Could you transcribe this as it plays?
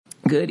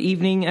Good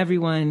evening,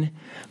 everyone.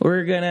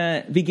 We're going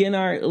to begin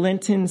our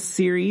Lenten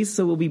series,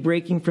 so we'll be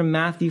breaking from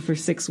Matthew for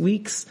 6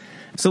 weeks.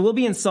 So we'll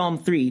be in Psalm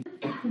 3,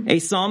 a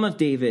psalm of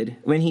David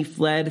when he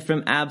fled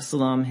from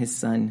Absalom, his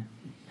son.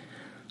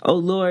 O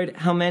Lord,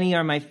 how many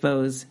are my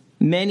foes?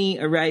 Many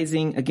are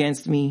rising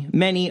against me.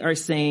 Many are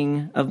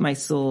saying of my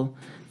soul,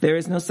 there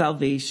is no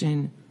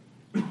salvation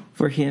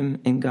for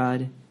him in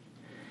God.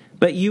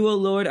 But you, O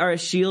Lord, are a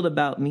shield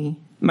about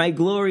me, my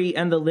glory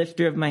and the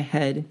lifter of my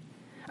head.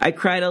 I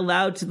cried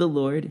aloud to the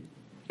Lord,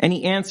 and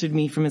he answered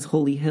me from his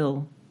holy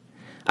hill.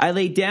 I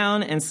lay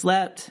down and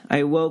slept. I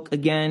awoke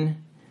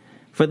again,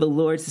 for the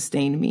Lord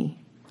sustained me.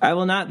 I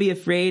will not be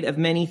afraid of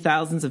many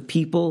thousands of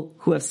people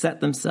who have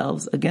set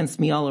themselves against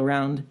me all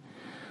around.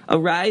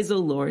 Arise, O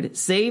Lord,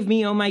 save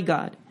me, O my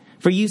God,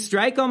 for you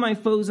strike all my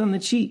foes on the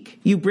cheek.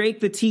 You break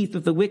the teeth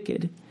of the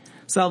wicked.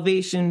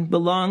 Salvation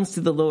belongs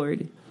to the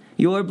Lord.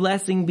 Your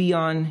blessing be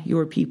on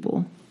your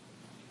people.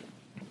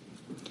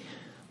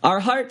 Our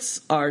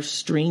hearts are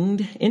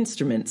stringed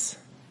instruments.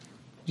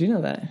 Did you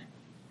know that?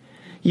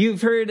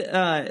 You've heard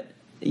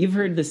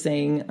the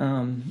saying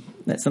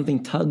that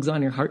something tugs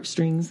on your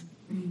heartstrings.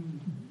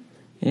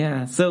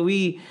 Yeah. So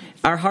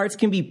our hearts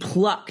can be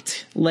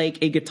plucked like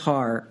a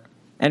guitar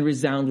and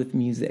resound with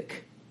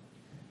music.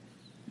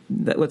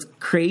 What's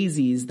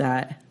crazy is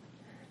that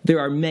there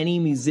are many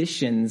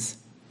musicians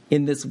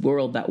in this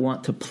world that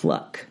want to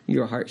pluck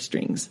your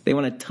heartstrings. They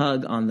want to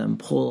tug on them,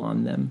 pull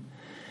on them.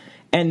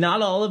 And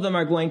not all of them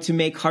are going to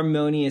make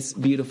harmonious,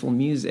 beautiful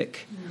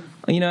music.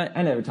 You know what?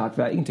 I never talked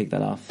about it. You can take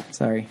that off.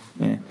 Sorry.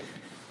 Yeah.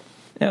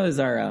 That was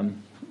our,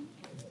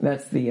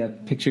 that's the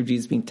picture of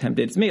Jesus being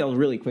tempted. It's made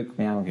really quick.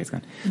 Yeah, okay, it's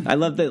gone. I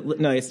love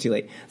no, it's too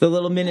late. The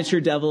little miniature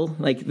devil.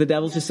 Like, the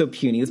devil's just so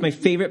puny. It's my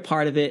favorite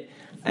part of it.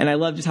 And I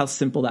love just how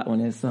simple that one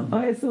is. So, oh,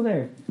 it's still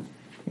there.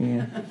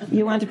 Yeah.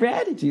 You want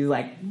bread? Jesus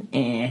like,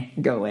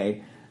 go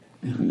away.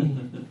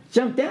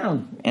 Jump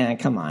down.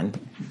 Come on.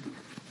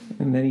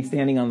 And then he's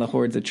standing on the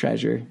hoards of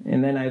treasure.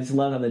 And then I just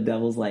love how the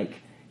devil's like,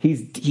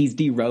 he's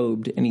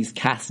derobed and he's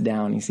cast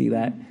down. You see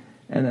that?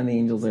 And then the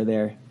angels are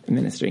there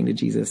ministering to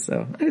Jesus.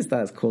 So I just thought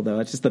it was cool, though.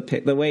 It's just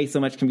the way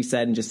so much can be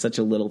said in just such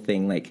a little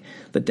thing. Like,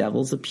 the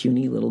devil's a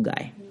puny little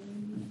guy.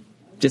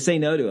 Just say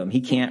no to him.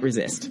 He can't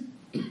resist.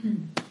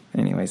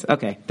 Anyways,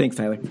 okay. Thanks,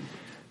 Tyler.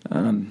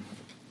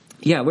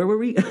 Yeah, where were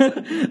we?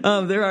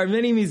 There are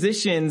many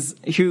musicians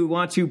who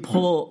want to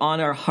pull on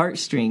our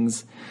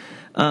heartstrings.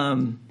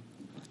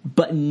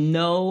 But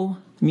no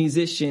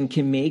musician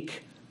can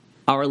make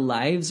our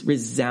lives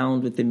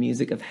resound with the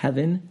music of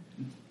heaven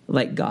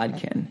like God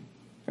can.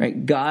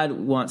 Right? God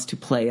wants to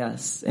play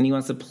us, and he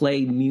wants to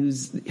play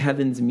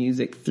heaven's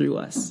music through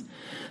us.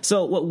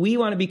 So what we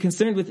want to be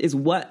concerned with is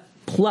what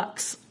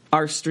plucks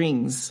our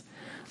strings.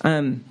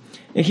 And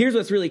here's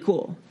what's really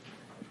cool.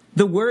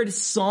 The word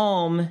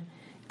psalm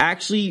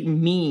actually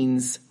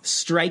means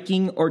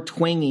striking or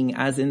twanging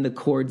as in the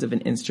chords of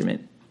an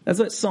instrument. That's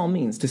what psalm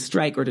means, to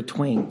strike or to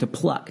twang, to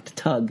pluck, to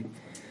tug.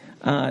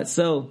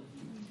 So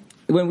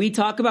when we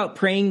talk about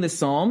praying the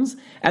psalms,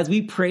 as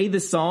we pray the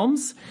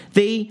psalms,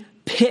 they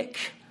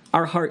pick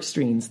our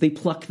heartstrings, they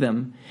pluck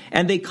them,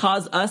 and they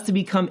cause us to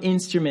become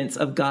instruments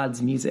of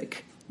God's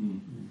music.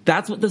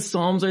 That's what the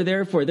psalms are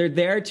there for. They're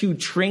there to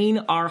train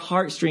our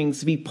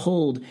heartstrings to be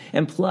pulled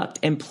and plucked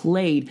and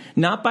played,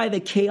 not by the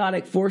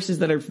chaotic forces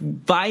that are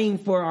vying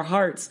for our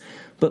hearts,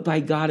 but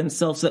by God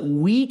himself, so that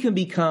we can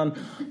become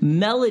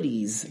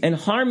melodies and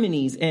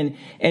harmonies and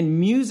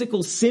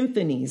musical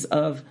symphonies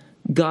of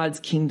God's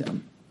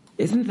kingdom.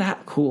 Isn't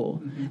that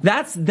cool?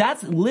 That's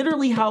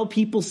literally how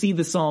people see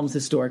the Psalms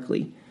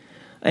historically.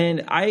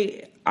 And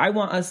I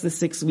want us the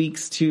 6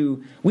 weeks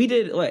we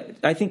did,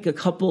 I think a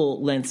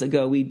couple Lents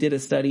ago, we did a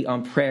study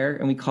on prayer,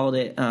 and we called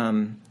it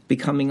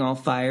Becoming All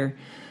Fire.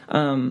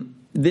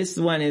 This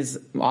one is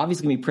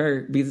obviously going to be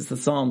prayer because it's the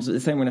Psalms, but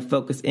this time we're going to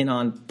focus in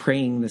on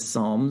praying the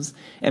Psalms,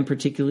 and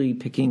particularly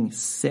picking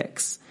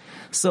 6.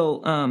 So,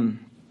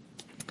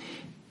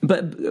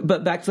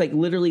 but back to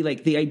literally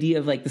the idea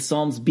of the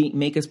Psalms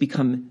make us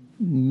become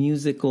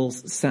musical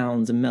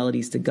sounds and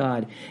melodies to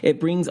God. It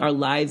brings our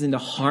lives into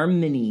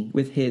harmony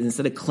with his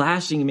instead of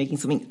clashing and making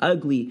something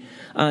ugly.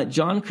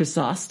 John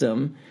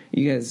Chrysostom,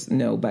 you guys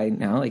know by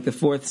now, the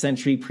 4th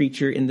century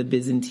preacher in the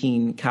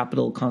Byzantine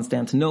capital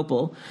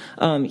Constantinople,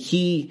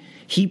 he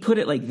put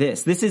it like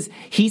this.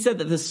 He said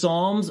that the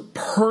Psalms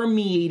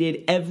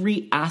permeated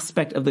every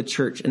aspect of the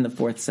church in the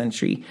 4th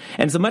century.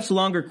 And it's a much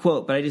longer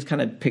quote, but I just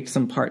kind of picked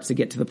some parts to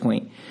get to the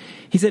point.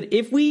 He said,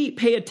 if we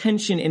pay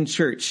attention in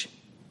church,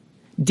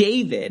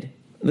 David,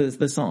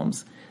 the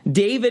Psalms,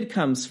 David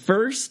comes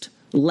first,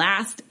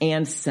 last,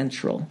 and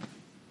central.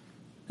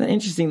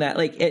 Interesting that,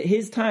 at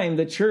his time,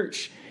 the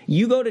church,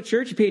 you go to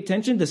church, you pay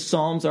attention, the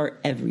Psalms are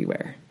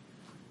everywhere.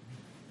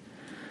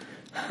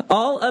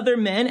 All other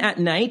men at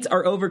night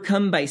are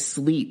overcome by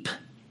sleep.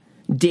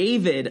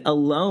 David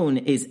alone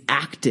is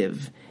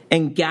active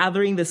and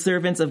gathering the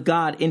servants of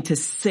God into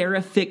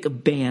seraphic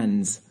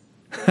bands.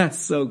 That's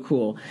so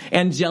cool.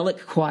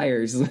 Angelic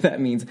choirs is what that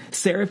means.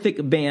 Seraphic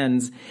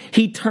bands.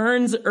 He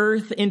turns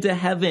earth into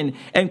heaven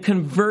and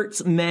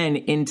converts men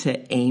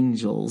into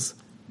angels.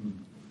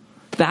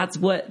 That's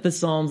what the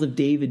Psalms of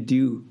David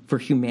do for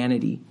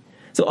humanity.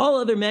 So all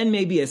other men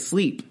may be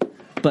asleep,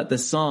 but the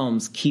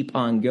Psalms keep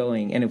on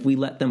going. And if we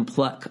let them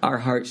pluck our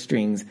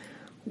heartstrings,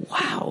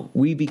 wow,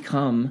 we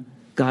become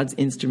God's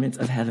instruments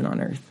of heaven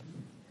on earth.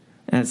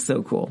 And that's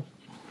so cool.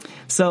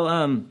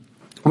 So,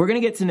 we're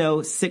going to get to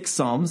know 6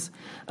 Psalms.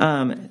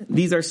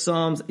 These are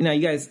Psalms. Now,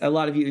 you guys, a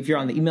lot of you, if you're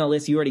on the email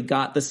list, you already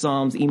got the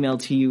Psalms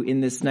emailed to you in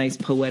this nice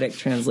poetic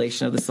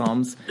translation of the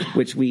Psalms,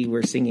 which we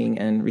were singing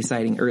and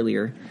reciting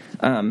earlier.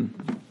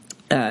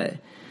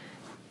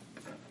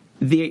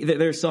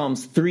 There's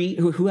Psalms 3.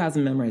 Who has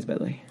them memorized, by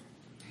the way?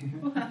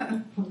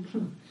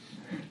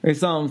 There's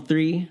Psalm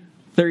 3,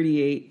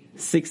 38,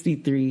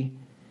 63,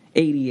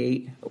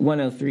 88,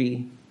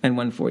 103, and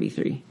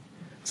 143.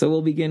 So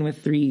we'll begin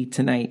with 3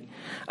 tonight.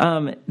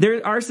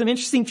 There are some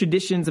interesting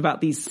traditions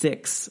about these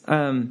 6.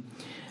 One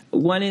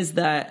is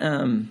that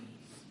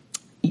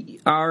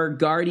our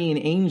guardian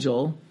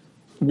angel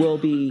will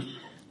be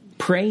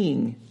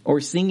praying or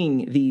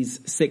singing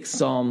these 6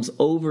 Psalms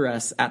over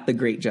us at the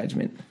Great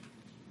Judgment.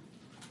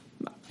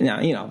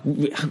 Now,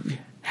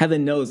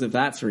 heaven knows if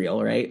that's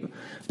real, right?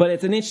 But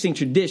it's an interesting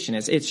tradition.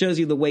 It shows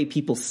you the way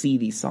people see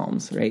these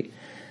Psalms, right?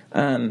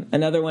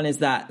 Another one is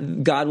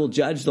that God will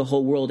judge the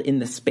whole world in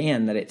the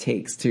span that it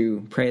takes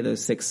to pray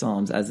those 6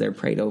 Psalms as they're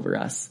prayed over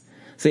us.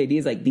 So the idea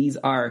is like these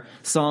are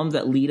Psalms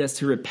that lead us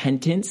to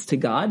repentance to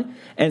God.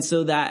 And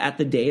so that at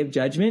the day of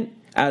judgment,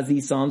 as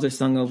these Psalms are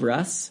sung over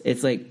us,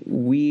 it's like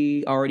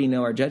we already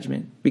know our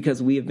judgment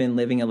because we have been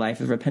living a life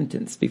of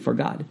repentance before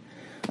God.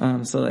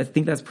 So I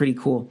think that's pretty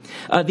cool.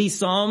 These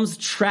Psalms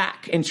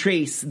track and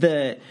trace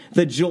the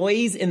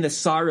joys and the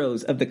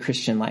sorrows of the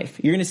Christian life.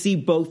 You're going to see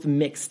both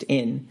mixed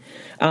in.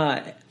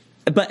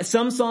 But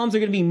some Psalms are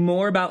going to be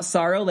more about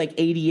sorrow, like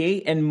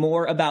 88, and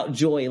more about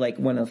joy, like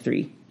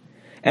 103.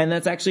 And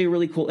that's actually a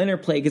really cool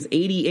interplay because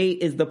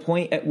 88 is the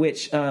point at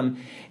which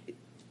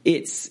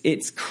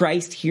it's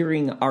Christ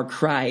hearing our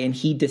cry, and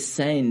he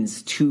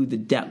descends to the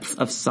depths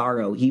of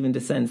sorrow. He even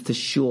descends to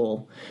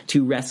Sheol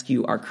to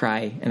rescue our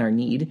cry and our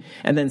need.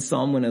 And then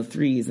Psalm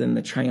 103 is then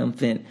the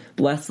triumphant,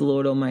 bless the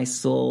Lord, O my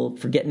soul,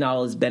 forget not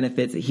all his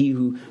benefits, he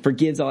who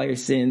forgives all your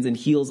sins and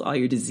heals all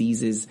your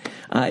diseases.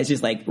 It's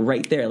just like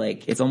right there,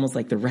 like it's almost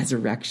like the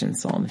resurrection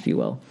psalm, if you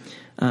will.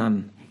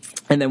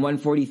 And then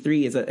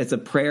 143 it's a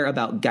prayer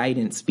about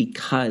guidance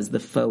because the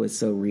foe is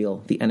so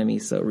real. The enemy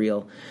is so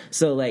real.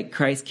 So like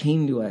Christ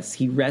came to us.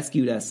 He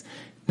rescued us.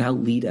 Now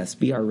lead us.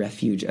 Be our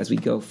refuge as we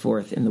go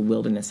forth in the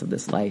wilderness of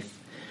this life.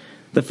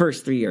 The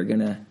first 3 are going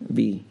to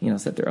be,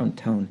 set their own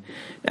tone.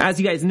 As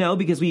you guys know,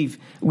 because we've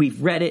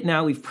read it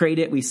now, we've prayed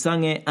it, we've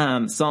sung it.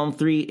 Psalm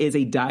 3 is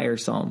a dire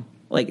psalm.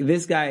 Like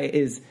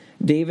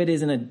David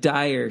is in a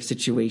dire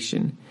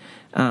situation.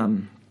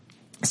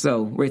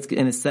 So we're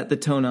going to set the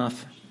tone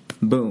off.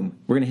 Boom.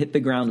 We're going to hit the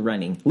ground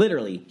running.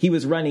 Literally, he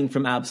was running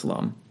from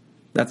Absalom.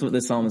 That's what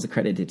this psalm is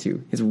accredited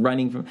to. He's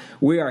running from.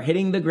 We are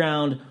hitting the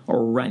ground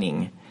or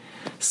running.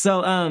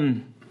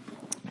 So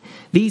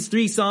these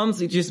 3 psalms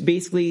just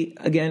basically,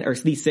 or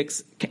these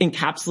 6,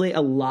 encapsulate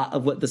a lot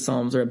of what the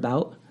psalms are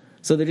about.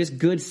 So they're just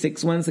good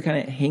 6 ones to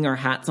kind of hang our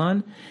hats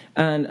on.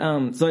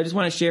 And so I just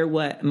want to share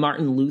what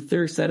Martin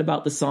Luther said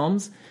about the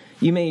psalms.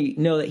 You may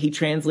know that he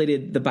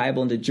translated the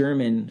Bible into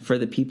German for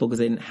the people because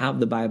they didn't have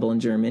the Bible in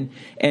German.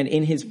 And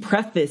in his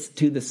preface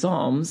to the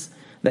Psalms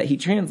that he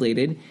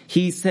translated,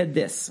 he said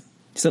this.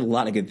 He said a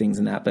lot of good things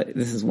in that, but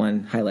this is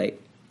one highlight.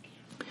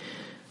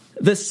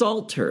 The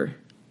Psalter.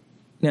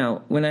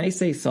 Now, when I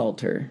say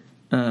Psalter,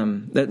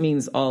 that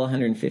means all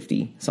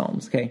 150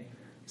 Psalms, okay?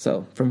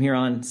 So from here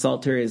on,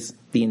 Psalter is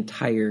the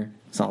entire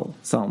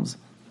Psalms.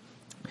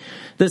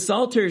 The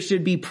Psalter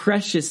should be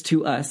precious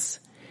to us,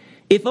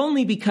 if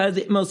only because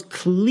it most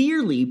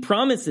clearly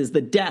promises the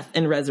death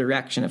and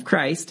resurrection of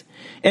Christ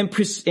and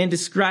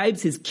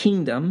describes his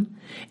kingdom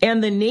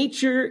and the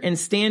nature and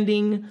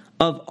standing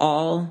of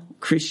all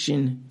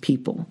Christian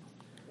people.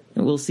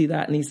 And we'll see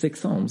that in these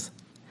 6 Psalms.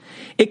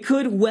 It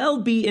could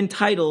well be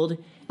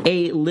entitled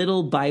A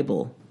Little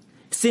Bible,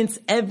 since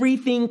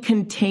everything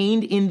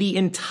contained in the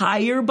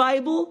entire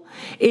Bible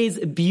is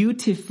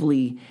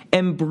beautifully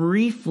and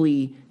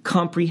briefly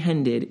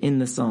comprehended in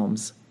the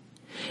Psalms.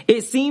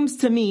 It seems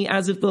to me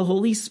as if the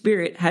Holy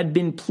Spirit had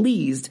been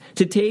pleased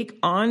to take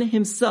on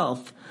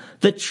himself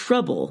the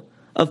trouble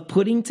of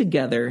putting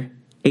together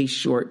a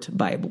short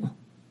Bible.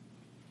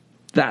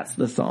 That's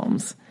the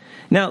Psalms.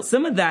 Now,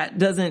 some of that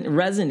doesn't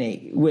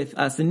resonate with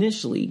us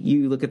initially.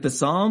 You look at the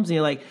Psalms and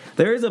you're like,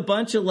 there's a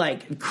bunch of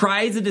like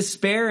cries of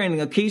despair and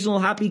occasional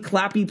happy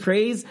clappy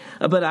praise,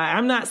 but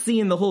I'm not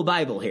seeing the whole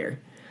Bible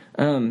here.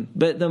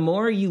 But the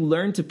more you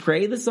learn to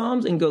pray the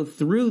Psalms and go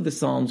through the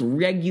Psalms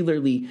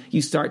regularly,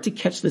 you start to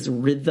catch this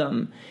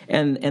rhythm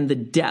and the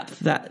depth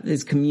that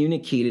is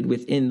communicated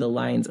within the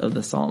lines of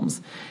the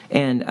Psalms.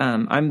 And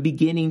I'm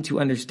beginning to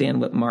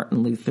understand what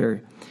Martin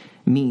Luther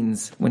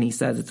means when he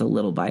says it's a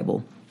little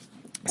Bible.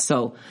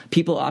 So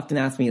people often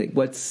ask me, like,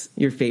 what's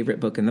your favorite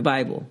book in the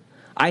Bible?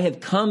 I have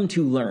come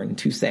to learn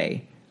to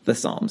say the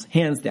Psalms,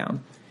 hands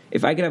down.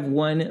 If I could have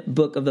one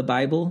book of the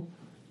Bible,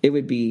 it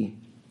would be,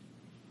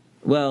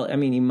 well, I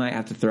mean, you might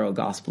have to throw a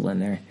gospel in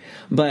there.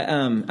 But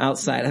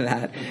outside of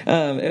that,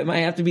 it might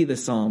have to be the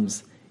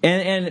Psalms.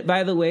 And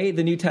by the way,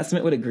 the New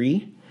Testament would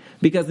agree,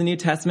 because the New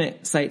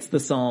Testament cites the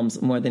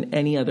Psalms more than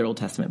any other Old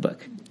Testament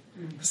book.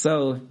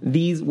 So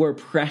these were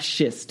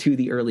precious to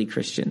the early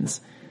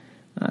Christians.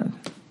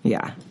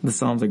 Yeah, the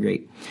Psalms are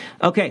great.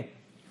 Okay,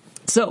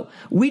 so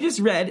we just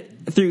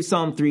read through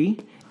Psalm 3,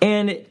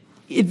 and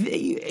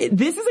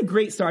this is a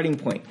great starting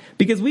point,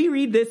 because we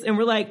read this and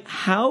we're like,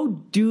 how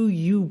do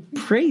you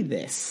pray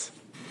this?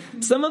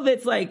 Some of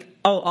it's like,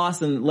 oh,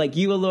 awesome. Like,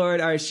 you, O Lord,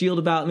 are a shield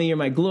about me. You're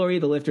my glory,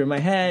 the lifter of my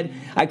head.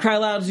 I cry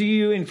aloud to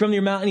you, and from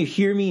your mountain you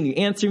hear me and you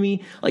answer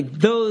me. Like,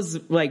 those,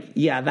 like,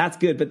 yeah, that's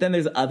good. But then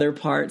there's other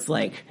parts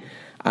like,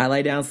 I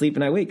lie down, sleep,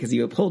 and I wake because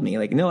you uphold me.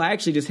 Like, no, I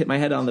actually just hit my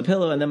head on the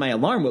pillow, and then my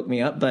alarm woke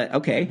me up, but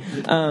okay.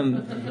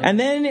 And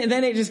then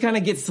it just kind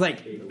of gets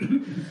like,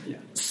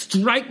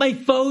 strike my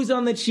foes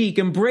on the cheek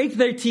and break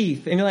their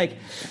teeth. And you're like,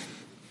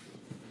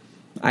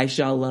 I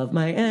shall love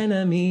my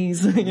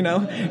enemies, you know?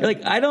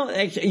 Like, I don't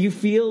actually, you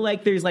feel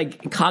like there's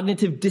like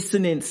cognitive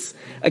dissonance,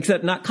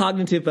 except not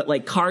cognitive, but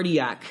like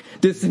cardiac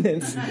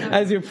dissonance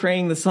as you're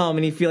praying the psalm,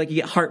 and you feel like you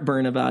get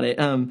heartburn about it.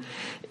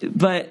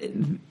 But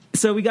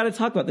so we got to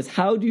talk about this.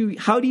 How do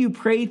you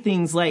pray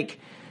things like,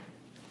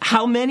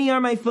 how many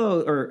are my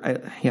foes?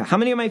 How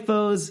many are my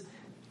foes?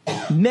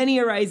 Many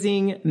are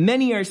rising.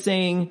 Many are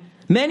saying,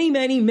 many,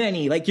 many,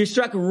 many. Like, you're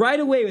struck right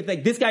away with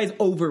like, this guy's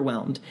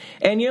overwhelmed.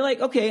 And you're like,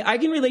 okay, I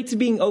can relate to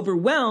being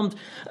overwhelmed,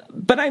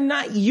 but I'm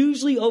not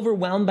usually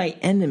overwhelmed by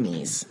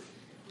enemies.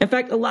 In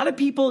fact, a lot of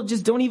people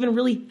just don't even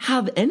really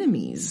have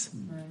enemies.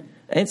 Right.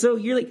 And so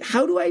you're like,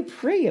 how do I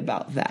pray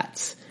about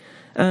that?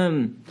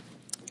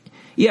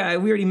 Yeah,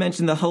 we already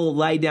mentioned the whole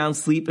lie down,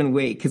 sleep, and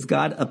wake, because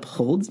God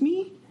upholds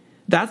me.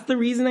 That's the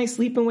reason I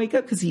sleep and wake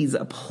up, because he's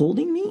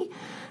upholding me.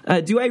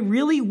 Do I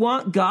really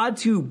want God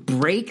to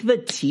break the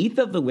teeth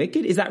of the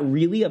wicked? Is that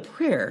really a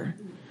prayer?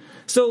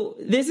 So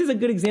this is a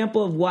good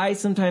example of why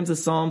sometimes the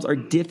Psalms are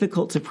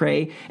difficult to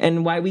pray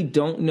and why we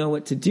don't know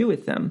what to do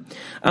with them.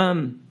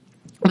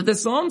 But the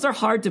Psalms are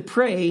hard to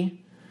pray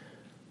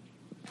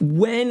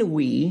when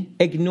we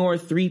ignore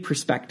three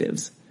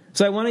perspectives.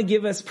 So I want to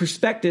give us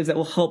perspectives that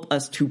will help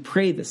us to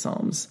pray the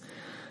Psalms.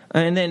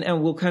 And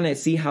we'll kind of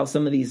see how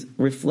some of these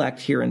reflect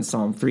here in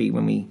Psalm 3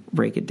 when we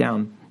break it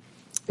down.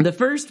 The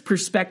first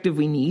perspective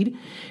we need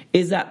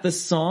is that the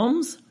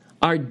Psalms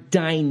are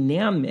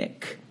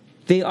dynamic.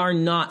 They are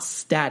not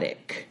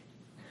static.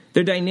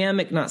 They're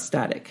dynamic, not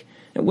static.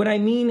 And what I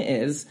mean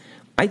is,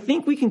 I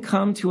think we can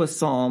come to a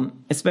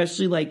psalm,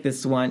 especially like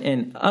this one,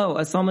 and,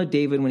 a psalm of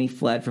David when he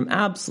fled from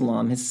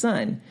Absalom, his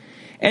son.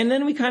 And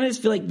then we kind of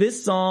just feel like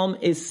this psalm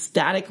is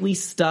statically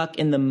stuck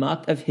in the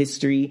muck of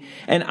history,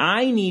 and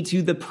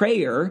the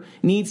prayer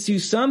needs to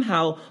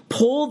somehow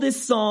pull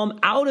this psalm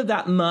out of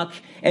that muck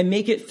and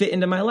make it fit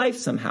into my life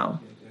somehow.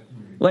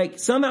 Like,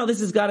 somehow this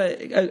has got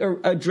to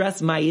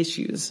address my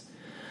issues.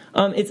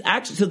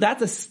 So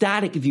that's a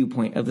static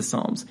viewpoint of the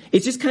Psalms.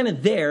 It's just kind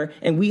of there,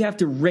 and we have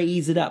to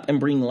raise it up and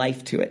bring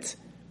life to it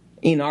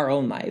in our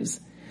own lives.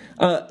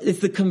 It's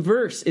the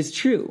converse is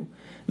true.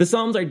 The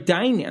Psalms are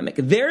dynamic.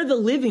 They're the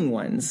living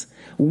ones.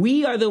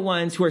 We are the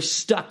ones who are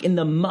stuck in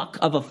the muck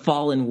of a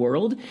fallen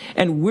world,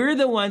 and we're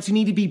the ones who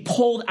need to be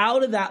pulled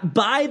out of that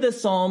by the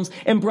Psalms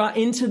and brought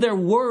into their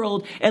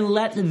world and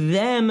let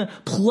them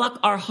pluck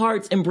our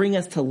hearts and bring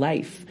us to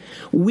life.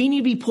 We need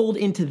to be pulled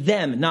into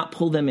them, not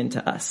pull them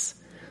into us.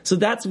 So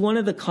that's one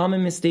of the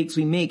common mistakes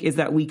we make, is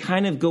that we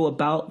kind of go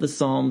about the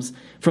Psalms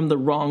from the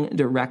wrong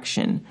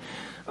direction.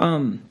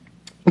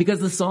 Because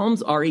the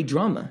Psalms are a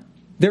drama.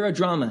 They're a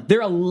drama.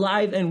 They're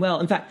alive and well.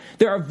 In fact,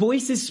 there are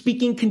voices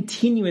speaking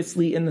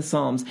continuously in the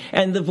Psalms,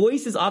 and the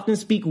voices often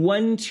speak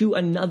one to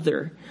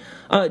another.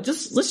 Let's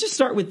just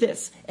start with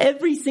this.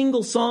 Every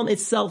single Psalm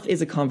itself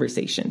is a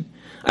conversation.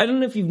 I don't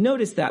know if you've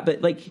noticed that,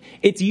 but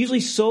it's usually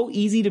so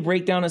easy to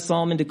break down a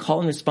Psalm into call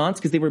and response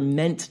because they were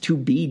meant to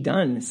be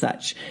done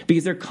such,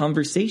 because they're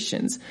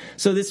conversations.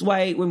 So this is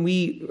why when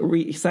we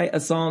recite a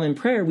Psalm in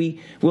prayer,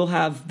 we will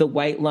have the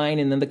white line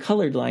and then the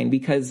colored line,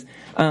 because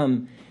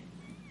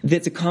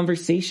that's a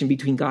conversation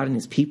between God and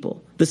his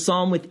people. The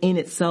psalm within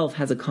itself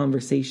has a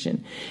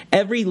conversation.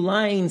 Every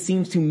line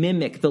seems to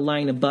mimic the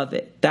line above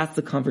it. That's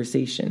the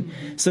conversation.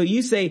 Mm-hmm. So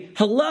you say,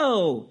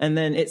 hello, and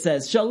then it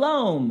says,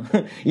 shalom.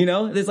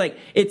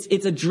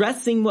 It's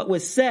addressing what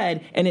was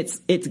said, and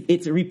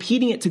it's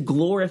repeating it to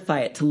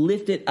glorify it, to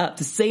lift it up,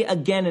 to say it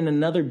again in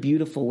another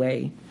beautiful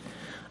way.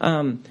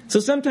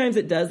 So sometimes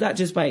it does that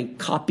just by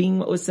copying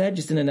what was said,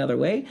 just in another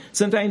way.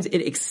 Sometimes it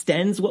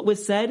extends what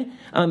was said.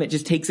 It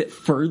just takes it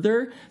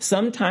further.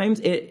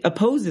 Sometimes it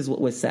opposes what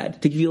was said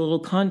to give you a little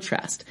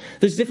contrast.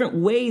 There's different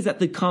ways that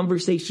the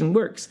conversation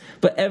works,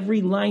 but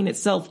every line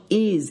itself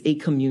is a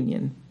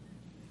communion.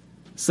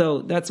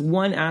 So that's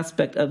one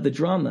aspect of the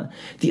drama.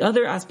 The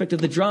other aspect of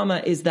the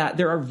drama is that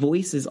there are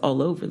voices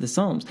all over the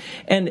Psalms.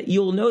 And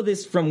you'll know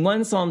this from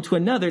one Psalm to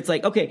another. It's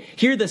like, okay,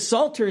 here the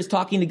Psalter is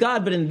talking to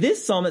God, but in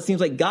this Psalm it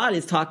seems like God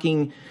is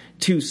talking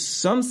to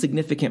some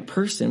significant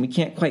person. We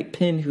can't quite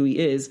pin who he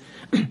is.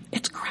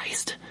 It's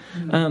Christ.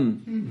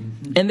 And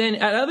then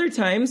at other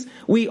times,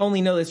 we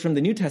only know this from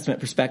the New Testament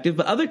perspective,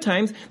 but other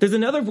times there's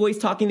another voice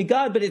talking to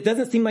God, but it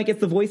doesn't seem like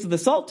it's the voice of the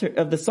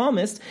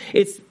psalmist.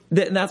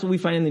 That's what we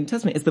find in the New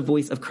Testament. It's the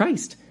voice of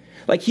Christ.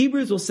 Like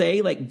Hebrews will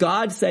say, like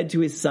God said to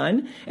his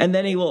son, and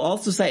then he will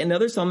also cite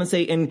another psalm and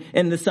say,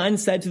 and the son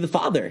said to the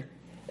Father.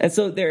 And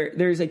so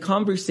there's a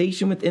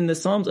conversation within the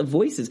Psalms of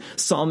voices.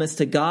 Psalmist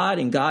to God,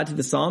 and God to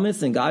the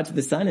psalmist, and God to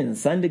the Son, and the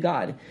Son to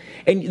God.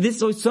 And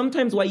this is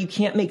sometimes why you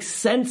can't make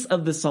sense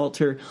of the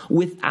Psalter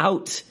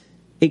without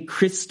a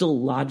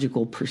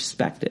Christological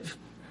perspective.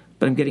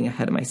 But I'm getting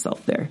ahead of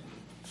myself there.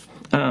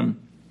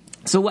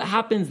 So what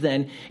happens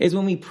then is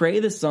when we pray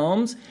the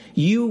Psalms,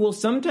 you will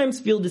sometimes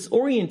feel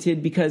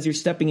disoriented because you're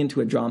stepping into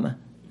a drama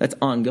that's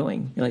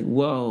ongoing. You're like,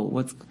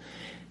 whoa,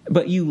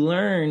 But you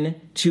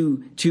learn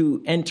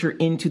to enter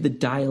into the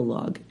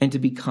dialogue and to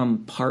become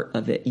part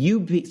of it.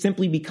 You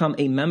simply become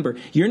a member.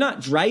 You're not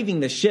driving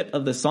the ship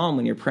of the psalm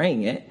when you're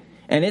praying it,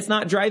 and it's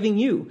not driving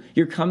you.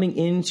 You're coming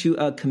into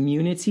a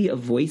community of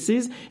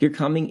voices. You're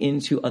coming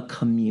into a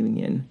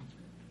communion.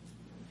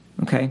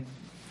 Okay?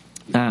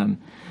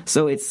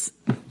 So it's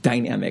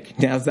dynamic.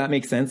 Now, does that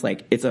make sense?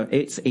 Like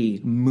it's a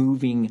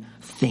moving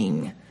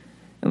thing.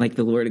 And like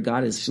the Lord of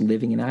God is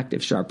living and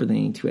active, sharper than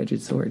any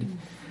two-edged sword.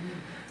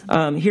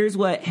 Here's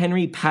what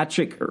Henry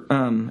Patrick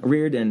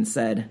Reardon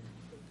said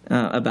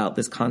about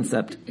this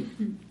concept.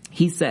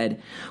 He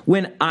said,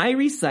 when I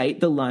recite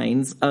the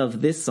lines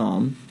of this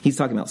psalm, he's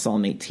talking about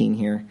Psalm 18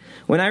 here.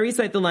 When I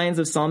recite the lines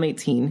of Psalm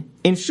 18,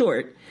 in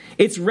short,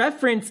 its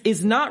reference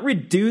is not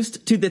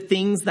reduced to the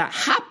things that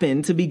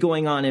happen to be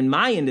going on in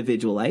my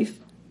individual life.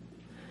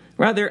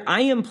 Rather,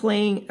 I am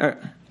playing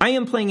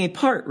a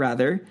part,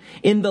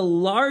 in the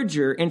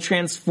larger and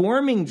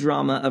transforming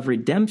drama of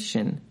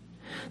redemption.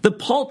 The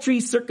paltry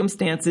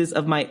circumstances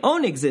of my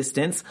own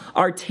existence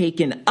are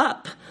taken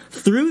up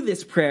through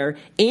this prayer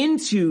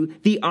into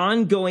the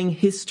ongoing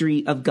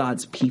history of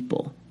God's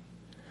people.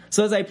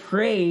 So as I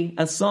pray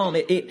a psalm,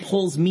 it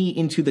pulls me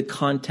into the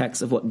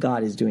context of what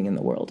God is doing in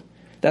the world.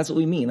 That's what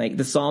we mean. Like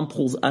the psalm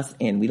pulls us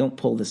in. We don't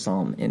pull the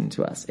psalm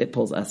into us. It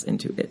pulls us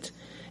into it.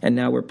 And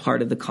now we're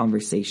part of the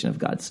conversation of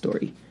God's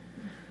story.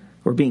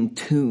 We're being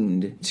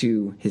tuned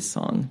to his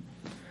song.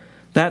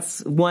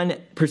 That's one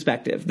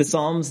perspective. The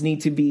Psalms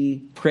need to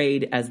be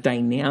prayed as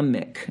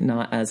dynamic,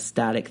 not as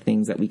static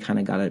things that we kind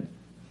of got to,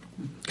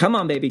 come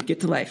on, baby, get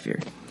to life here.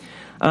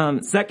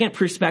 Second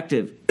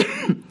perspective,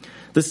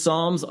 the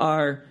Psalms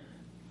are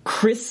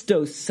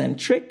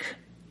Christocentric,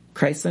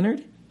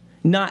 Christ-centered,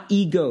 not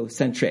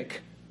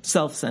egocentric,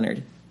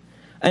 self-centered.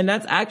 And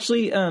that's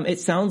actually, it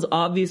sounds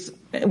obvious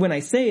when I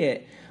say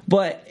it,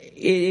 but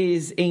it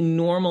is a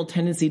normal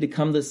tendency to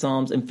come to the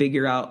Psalms and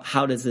figure out,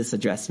 how does this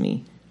address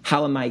me?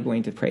 How am I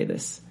going to pray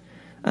this?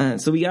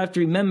 So we have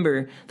to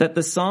remember that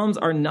the Psalms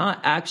are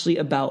not actually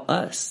about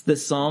us. The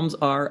Psalms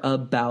are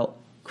about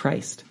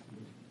Christ.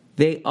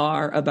 They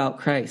are about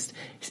Christ.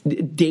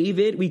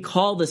 David, we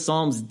call the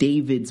Psalms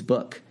David's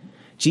book.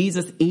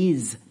 Jesus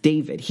is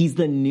David. He's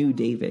the new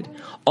David.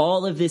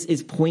 All of this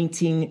is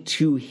pointing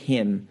to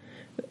him.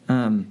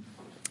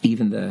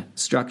 Even the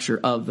structure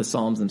of the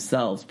Psalms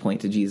themselves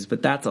point to Jesus.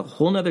 But that's a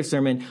whole nother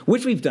sermon,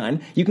 which we've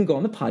done. You can go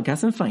on the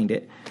podcast and find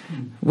it.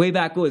 Way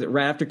back, what was it,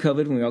 right after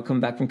COVID, when we all come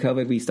back from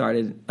COVID, we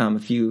started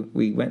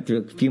we went through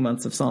a few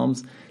months of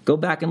Psalms. Go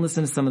back and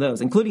listen to some of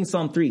those, including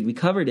Psalm 3. We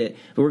covered it,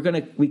 but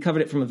we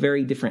covered it from a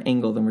very different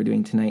angle than we're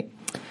doing tonight.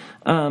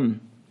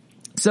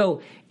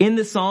 So in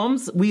the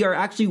Psalms, we are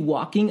actually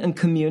walking and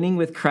communing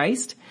with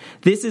Christ.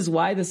 This is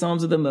why the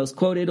Psalms are the most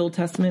quoted Old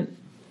Testament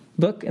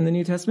book in the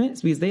New Testament.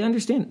 It's because they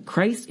understand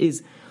Christ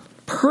is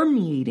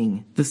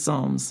permeating the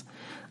Psalms.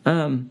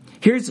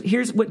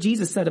 Here's what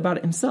Jesus said about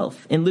it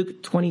himself. In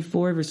Luke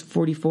 24, verse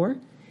 44,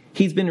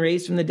 he's been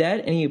raised from the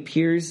dead, and he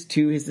appears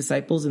to his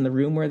disciples in the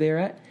room where they're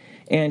at.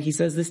 And he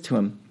says this to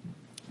him.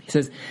 He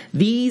says,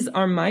 "These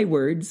are my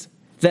words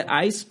that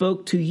I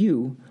spoke to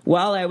you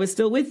while I was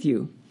still with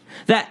you,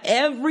 that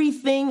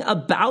everything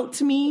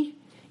about me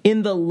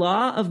in the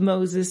law of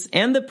Moses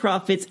and the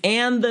prophets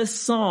and the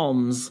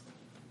Psalms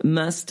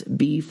must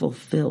be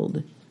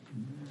fulfilled."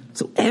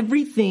 So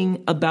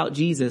everything about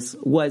Jesus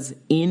was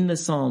in the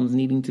Psalms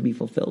needing to be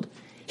fulfilled.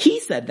 He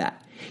said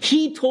that.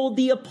 He told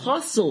the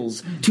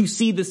apostles to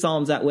see the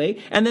Psalms that way,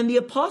 and then the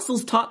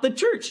apostles taught the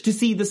church to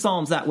see the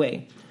Psalms that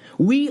way.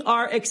 We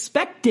are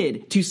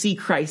expected to see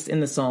Christ in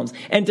the Psalms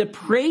and to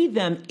pray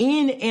them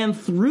in and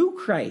through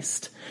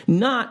Christ.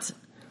 Not,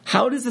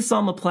 how does the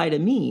Psalm apply to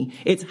me?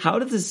 It's, how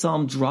does the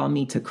Psalm draw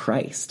me to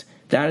Christ?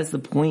 That is the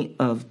point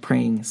of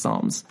praying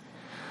Psalms.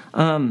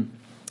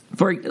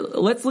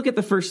 Let's look at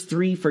the first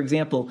three, for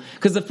example,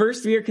 because the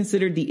first three are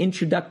considered the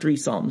introductory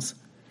Psalms.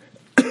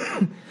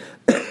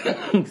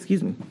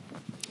 Excuse me.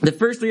 The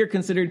first three are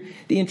considered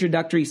the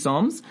introductory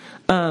psalms,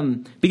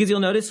 because you'll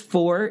notice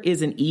 4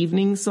 is an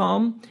evening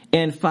psalm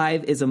and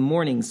 5 is a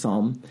morning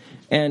psalm.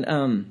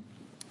 And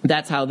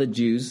that's how the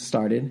Jews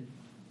started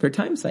their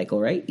time cycle,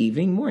 right?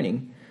 Evening,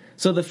 morning.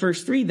 So the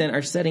first 3 then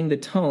are setting the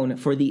tone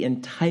for the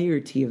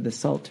entirety of the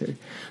Psalter.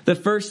 The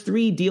first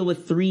 3 deal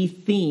with 3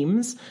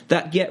 themes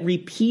that get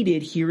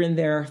repeated here and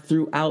there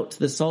throughout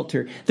the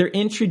Psalter. They're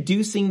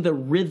introducing the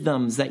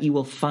rhythms that you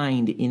will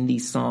find in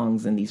these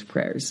songs and these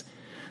prayers.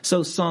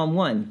 So Psalm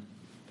 1,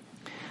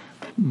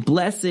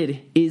 blessed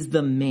is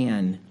the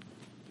man.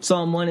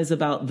 Psalm 1 is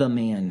about the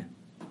man.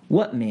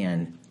 What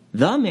man?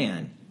 The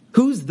man.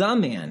 Who's the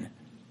man?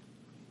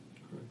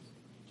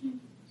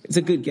 It's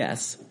a good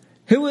guess.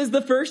 Who is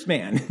the first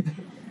man?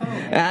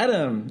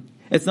 Adam.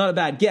 It's not a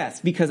bad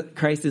guess because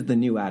Christ is the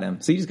new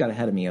Adam. So you just got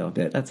ahead of me a little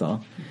bit. That's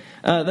all.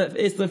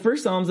 It's the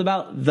first Psalm's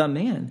about the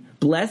man.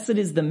 Blessed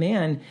is the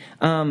man.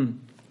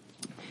 And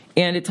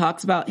it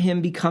talks about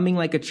him becoming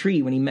like a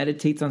tree when he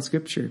meditates on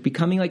Scripture.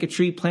 Becoming like a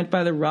tree planted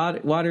by the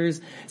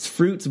waters, its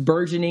fruits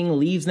burgeoning,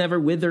 leaves never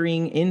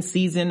withering, in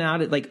season,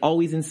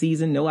 always in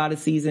season, no out of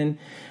season.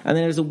 And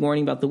then there's a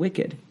warning about the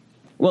wicked.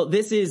 Well,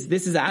 this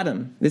is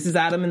Adam. This is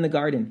Adam in the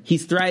garden.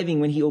 He's thriving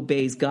when he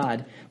obeys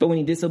God. But when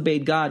he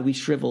disobeyed God, we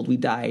shriveled, we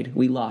died,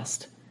 we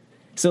lost.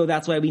 So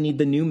that's why we need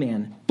the new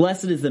man.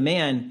 Blessed is the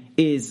man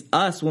is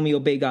us when we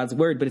obey God's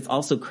word, but it's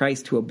also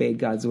Christ who obeyed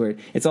God's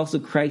word. It's also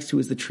Christ who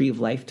is the tree of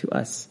life to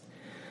us.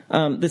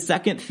 The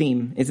second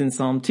theme is in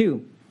Psalm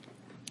 2.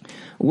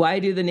 Why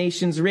do the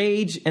nations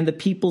rage and the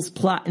peoples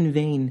plot in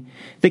vain?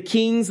 The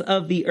kings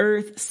of the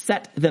earth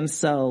set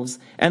themselves,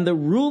 and the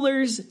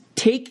rulers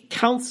take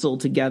counsel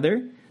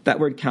together. That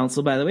word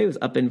counsel, by the way, was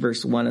up in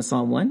verse 1 of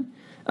Psalm 1.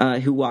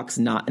 Who walks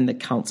not in the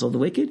counsel of the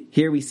wicked.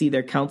 Here we see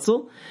their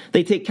counsel.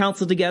 They take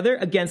counsel together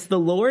against the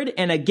Lord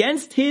and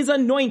against his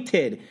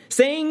anointed,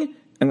 saying,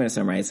 I'm going to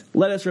summarize,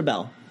 let us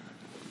rebel.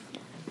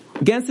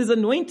 Against his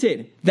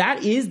anointed.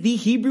 That is the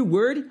Hebrew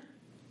word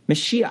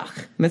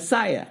Mashiach,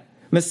 Messiah.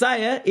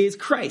 Messiah is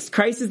Christ.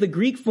 Christ is the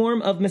Greek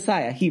form of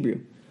Messiah,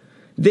 Hebrew.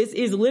 This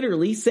is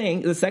literally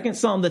saying, the second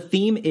psalm, the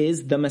theme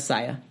is the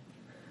Messiah.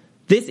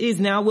 This is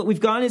now what we've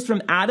gone is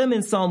from Adam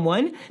in Psalm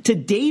 1 to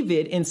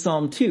David in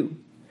Psalm 2.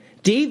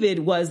 David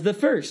was the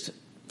first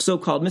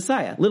so-called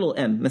Messiah, little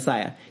m,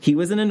 Messiah. He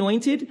was an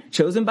anointed,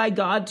 chosen by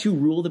God to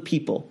rule the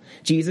people.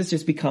 Jesus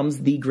just becomes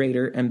the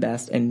greater and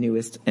best and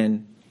newest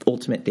and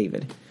ultimate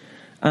David.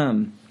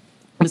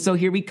 So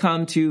here we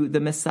come to the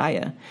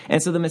Messiah.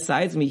 And so the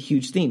Messiah is going to be a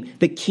huge theme.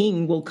 The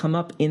king will come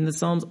up in the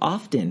Psalms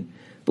often.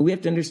 But we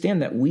have to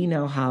understand that we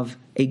now have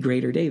a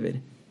greater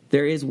David.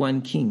 There is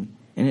one king,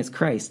 and it's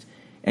Christ.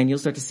 And you'll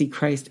start to see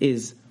Christ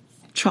is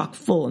chock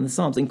full in the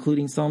Psalms,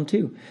 including Psalm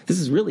 2. This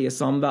is really a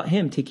psalm about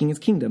him taking his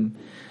kingdom.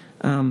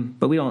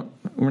 But we're not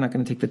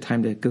going to take the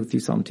time to go through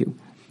Psalm 2.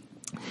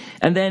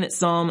 And then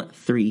Psalm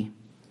 3.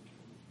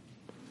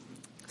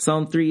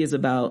 Psalm 3 is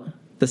about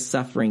the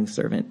suffering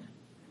servant,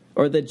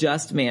 or the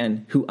just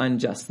man who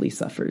unjustly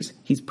suffers.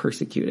 He's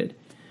persecuted.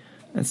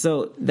 And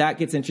so that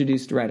gets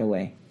introduced right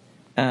away.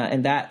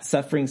 And that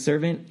suffering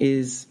servant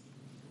is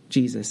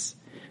Jesus,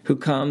 who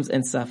comes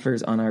and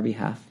suffers on our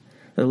behalf.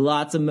 There are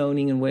lots of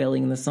moaning and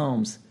wailing in the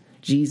Psalms.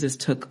 Jesus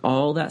took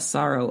all that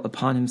sorrow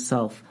upon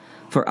himself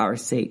for our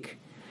sake.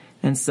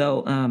 And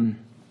so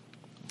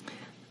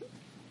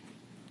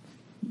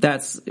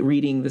that's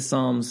reading the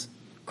Psalms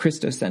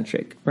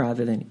Christocentric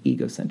rather than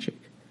egocentric.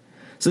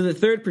 So the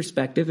third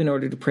perspective in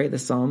order to pray the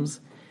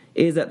Psalms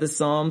is that the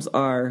Psalms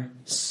are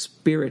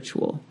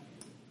spiritual.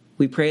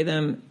 We pray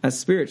them as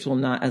spiritual,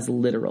 not as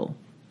literal.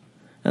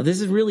 Now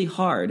this is really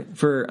hard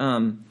for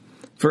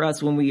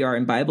us when we are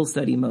in Bible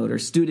study mode or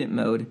student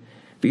mode,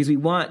 because we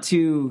want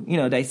to,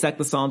 dissect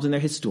the Psalms in their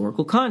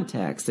historical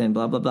context and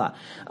blah, blah, blah.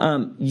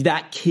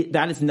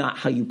 That is not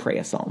how you pray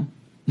a Psalm.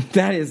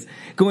 That is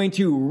going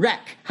to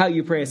wreck how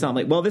you pray a Psalm.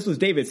 Like, well, this was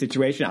David's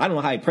situation. I don't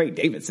know how I pray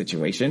David's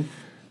situation.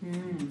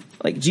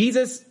 Like,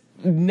 Jesus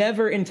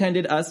never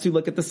intended us to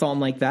look at the Psalm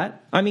like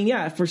that. I mean,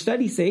 yeah, for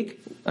study's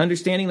sake,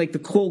 understanding like the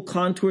cool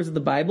contours of the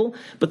Bible,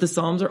 but the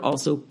Psalms are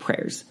also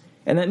prayers.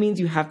 And that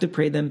means you have to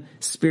pray them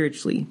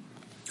spiritually.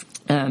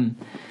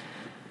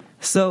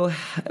 So,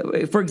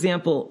 for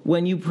example,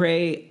 when you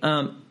pray,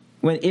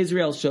 when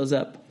Israel shows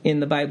up in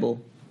the Bible,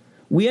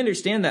 we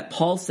understand that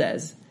Paul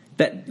says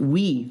that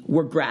we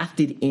were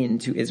grafted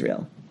into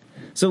Israel.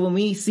 So when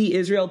we see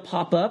Israel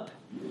pop up,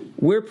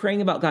 we're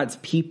praying about God's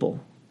people,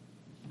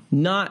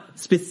 not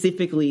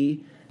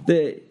specifically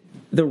the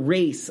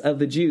race of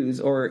the Jews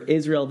or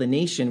Israel, the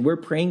nation. We're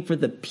praying for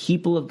the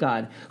people of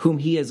God, whom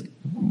he has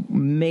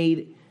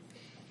made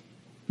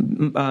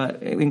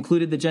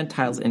included the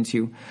Gentiles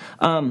into.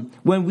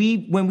 When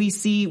we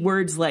see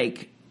words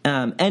like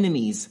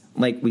enemies,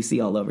 like we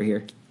see all over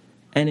here,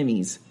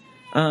 enemies.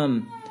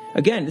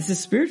 Again, this is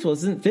spiritual.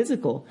 This isn't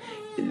physical.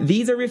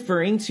 These are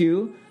referring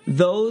to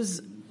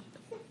those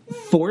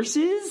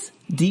forces,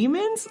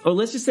 demons, or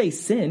let's just say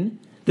sin,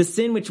 the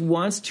sin which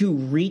wants to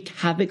wreak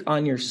havoc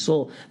on your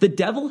soul. The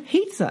devil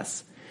hates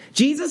us.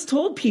 Jesus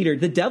told Peter,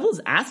 the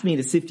devil's asked me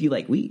to sift you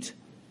like wheat.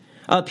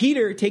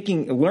 Peter,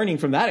 learning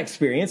from that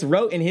experience,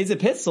 wrote in his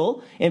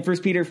epistle in 1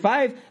 Peter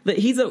 5 that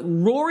he's a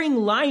roaring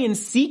lion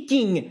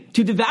seeking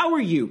to devour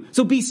you.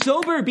 So be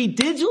sober, be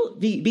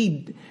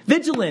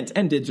vigilant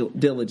and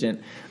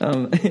diligent.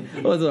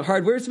 Those are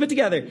hard words to put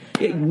together.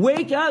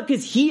 Wake up,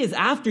 because he is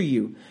after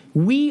you.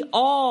 We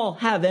all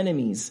have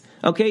enemies.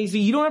 Okay, so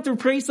you don't have to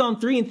pray Psalm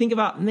 3 and think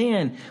about,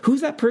 man,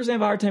 who's that person I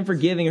have a hard time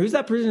forgiving? Or who's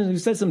that person who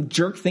said some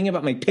jerk thing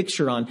about my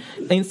picture on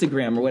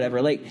Instagram or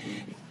whatever? Like,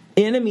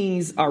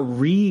 enemies are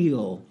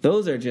real.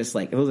 Those are just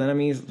like, those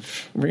enemies,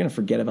 we're going to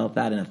forget about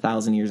that in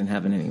 1,000 years in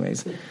heaven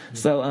anyways.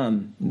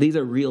 So these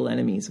are real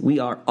enemies. We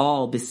are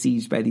all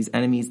besieged by these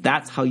enemies.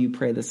 That's how you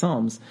pray the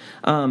Psalms.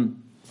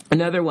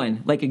 Another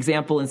one, like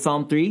example in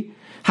Psalm 3,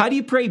 how do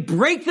you pray,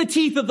 break the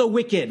teeth of the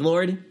wicked,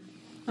 Lord?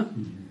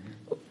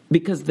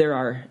 Because there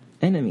are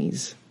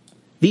enemies.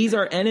 These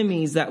are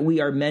enemies that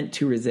we are meant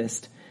to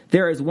resist.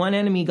 There is one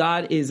enemy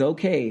God is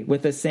okay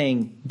with us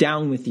saying,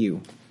 down with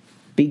you.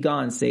 Be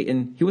gone,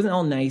 Satan. He wasn't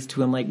all nice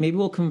to him, like, maybe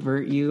we'll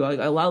convert you. I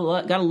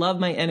gotta love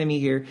my enemy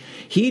here.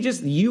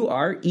 You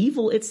are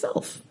evil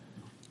itself.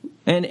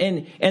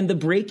 And the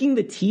breaking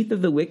the teeth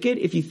of the wicked,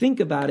 if you think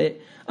about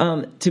it,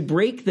 to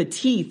break the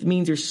teeth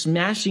means you're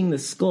smashing the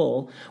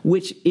skull,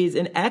 which is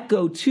an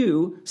echo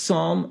to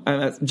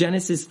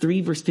Genesis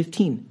 3 verse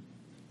 15.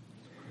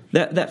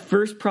 That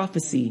first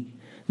prophecy,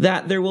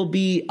 that there will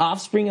be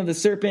offspring of the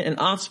serpent and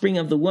offspring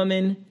of the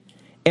woman,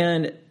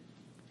 and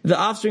the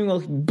offspring will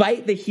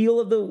bite the heel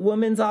of the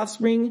woman's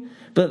offspring,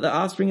 but the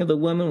offspring of the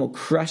woman will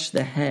crush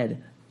the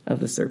head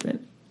of the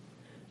serpent.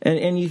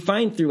 And you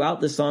find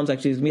throughout the Psalms,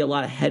 actually, there's going to be a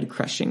lot of head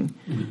crushing,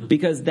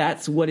 because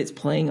that's what it's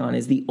playing on,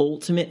 is the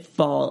ultimate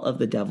fall of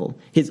the devil,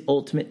 his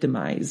ultimate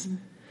demise.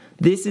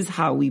 This is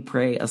how we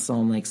pray a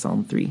psalm like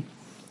Psalm 3.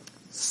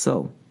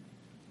 So,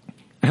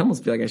 I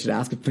almost feel like I should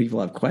ask if people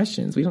have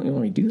questions. We don't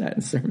normally do that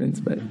in sermons,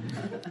 but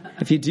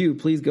if you do,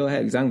 please go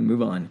ahead, because I'm going to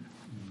move on.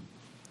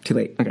 Too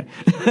late. Okay.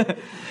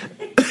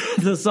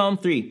 So Psalm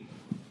 3.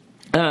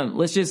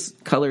 Let's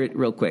just color it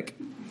real quick.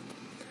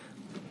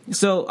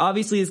 So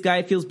obviously this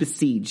guy feels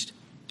besieged.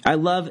 I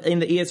love in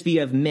the ESV you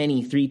have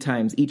many 3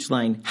 times each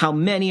line. How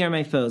many are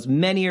my foes?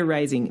 Many are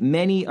rising.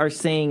 Many are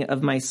saying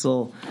of my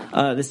soul.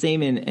 The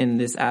same in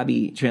this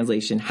Abbey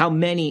translation. How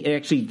many,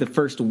 actually the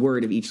first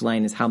word of each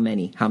line is how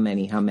many, how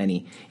many, how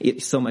many.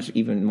 It's so much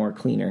even more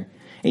cleaner.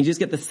 And you just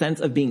get the sense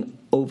of being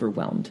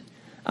overwhelmed.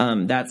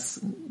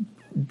 That's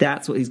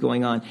what he's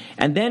going on.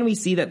 And then we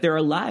see that there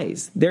are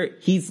lies.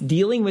 He's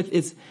dealing with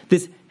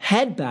this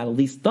head battle,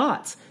 these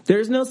thoughts.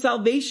 There's no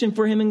salvation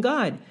for him in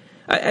God.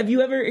 Have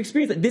you ever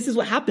experienced that? This is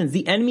what happens.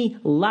 The enemy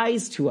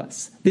lies to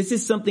us. This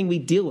is something we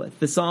deal with.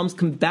 The Psalms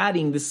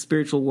combating this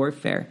spiritual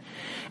warfare.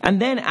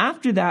 And then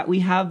after that, we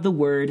have the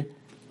word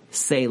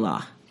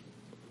Selah.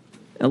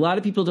 A lot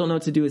of people don't know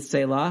what to do with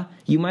Selah.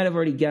 You might have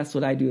already guessed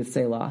what I do with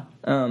Selah.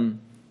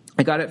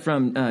 I got it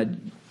from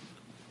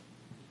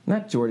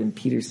not Jordan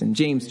Peterson,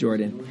 James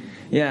Jordan.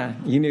 Yeah,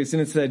 you knew as soon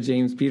as it said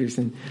James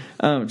Peterson.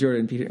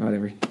 Jordan Peter,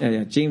 whatever.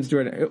 Yeah, James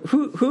Jordan.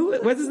 Who?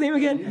 What's his name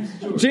again?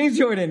 James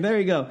Jordan. There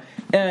you go.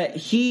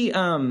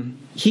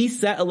 He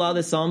set a lot of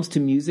the Psalms to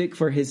music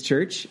for his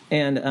church,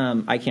 and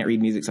I can't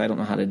read music, so I don't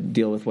know how to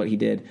deal with what he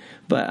did.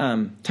 But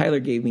Tyler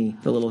gave me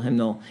the little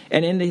hymnal,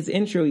 and in his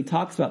intro, he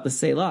talks about the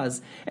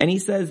Selahs, and he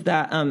says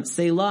that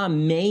Selah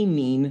may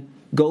mean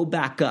go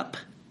back up.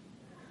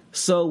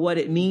 So what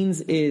it means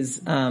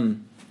is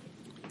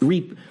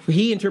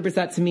he interprets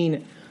that to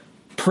mean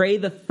pray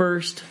the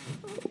first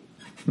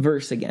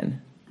verse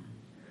again.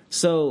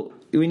 So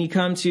when you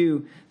come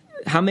to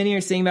how many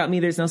are saying about me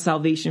there's no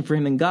salvation for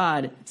him in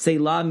God,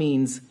 Selah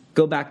means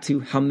go back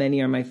to how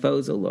many are my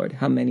foes, O Lord?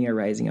 How many are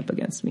rising up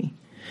against me?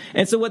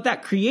 And so what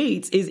that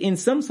creates is in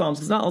some Psalms,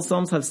 because not all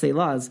Psalms have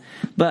Selahs,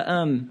 but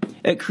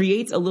it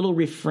creates a little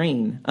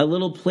refrain, a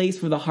little place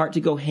for the heart to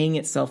go hang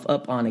itself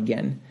up on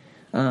again.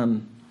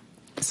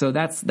 So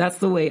that's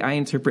the way I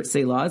interpret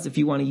Selahs. If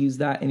you want to use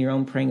that in your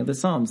own praying of the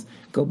Psalms,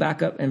 go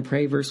back up and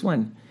pray verse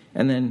 1,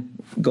 and then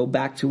go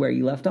back to where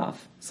you left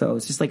off. So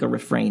it's just like a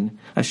refrain,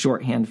 a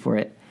shorthand for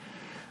it.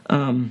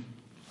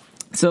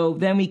 So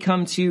then we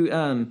come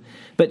to,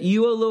 but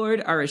you, O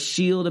Lord, are a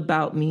shield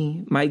about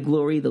me, my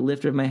glory, the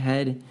lifter of my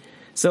head.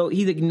 So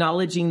he's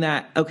acknowledging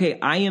that, okay,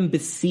 I am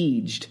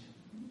besieged,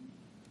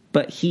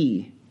 but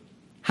he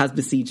has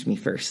besieged me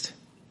first.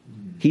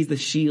 He's the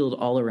shield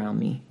all around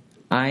me.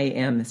 I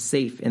am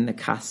safe in the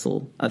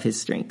castle of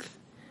his strength.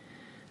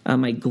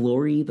 My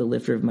glory, the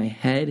lifter of my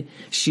head.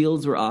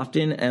 Shields were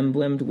often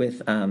emblemed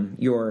with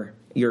your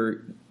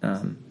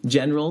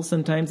general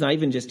sometimes, not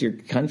even just your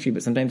country,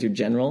 but sometimes your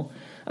general.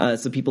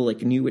 So people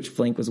like knew which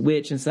flank was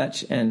which and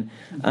such. And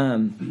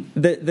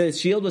the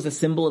shield was a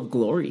symbol of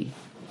glory.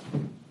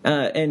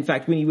 In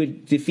fact, when you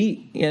would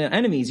defeat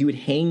enemies, you would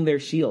hang their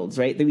shields,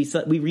 right?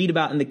 We read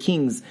about in the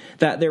Kings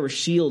that there were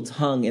shields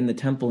hung in the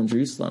temple in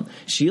Jerusalem.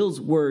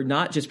 Shields were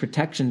not just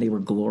protection, they were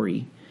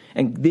glory.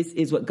 And this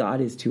is what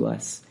God is to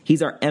us.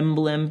 He's our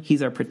emblem.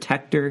 He's our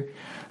protector.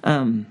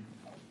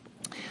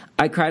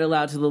 I cried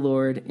aloud to the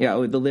Lord,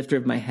 the lifter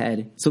of my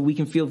head. So we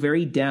can feel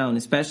very down,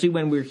 especially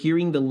when we're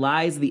hearing the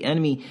lies of the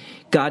enemy.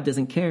 God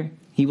doesn't care.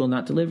 He will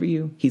not deliver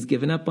you. He's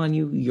given up on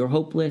you. You're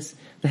hopeless.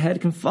 The head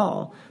can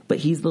fall, but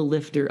he's the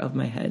lifter of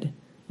my head.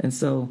 And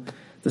so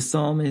the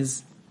psalm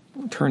is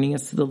turning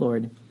us to the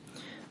Lord.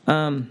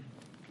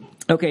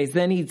 Okay, so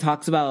then he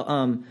talks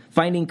about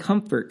finding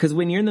comfort. Because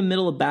when you're in the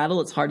middle of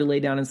battle, it's hard to lay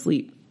down and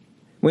sleep.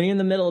 When you're in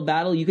the middle of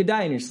battle, you could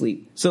die in your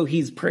sleep. So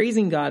he's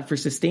praising God for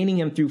sustaining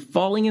him through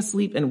falling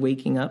asleep and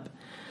waking up.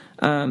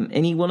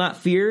 And he will not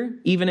fear,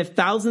 even if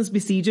thousands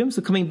besiege him.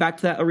 So coming back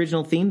to that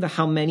original theme, the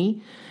how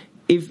many,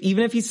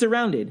 even if he's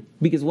surrounded.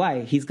 Because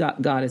why? He's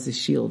got God as his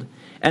shield.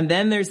 And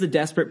then there's the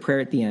desperate prayer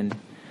at the end.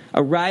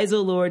 Arise,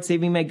 O Lord,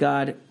 save me, my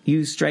God.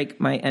 You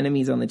strike my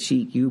enemies on the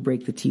cheek. You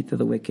break the teeth of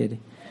the wicked.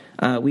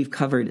 We've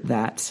covered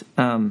that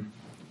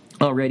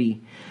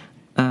already.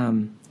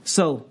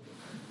 So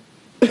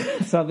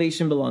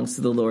salvation belongs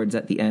to the Lord's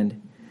at the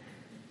end.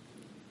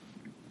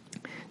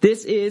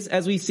 This is,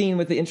 as we've seen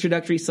with the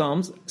introductory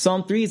Psalms,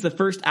 Psalm 3 is the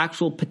first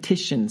actual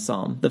petition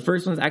psalm. The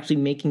first one is actually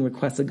making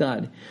requests of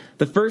God.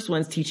 The first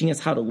one's teaching us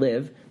how to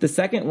live. The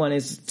second one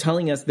is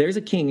telling us there's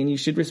a king and you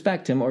should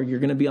respect him or you're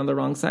going to be on the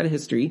wrong side of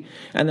history.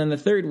 And then the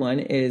third one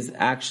is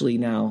actually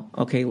now,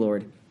 okay,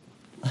 Lord,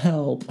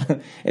 help.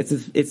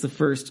 It's the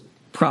first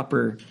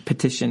proper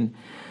petition.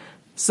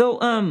 So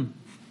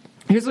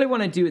here's what I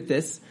want to do with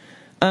this.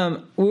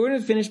 We're going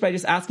to finish by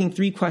just asking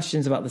 3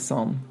 questions about the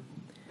psalm.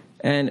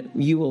 And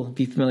you will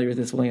be familiar with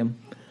this, William.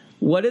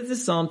 What does the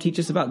psalm teach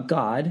us about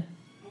God?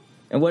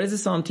 And what does the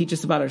psalm teach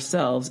us about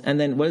ourselves? And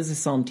then what does the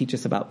psalm teach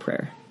us about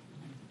prayer?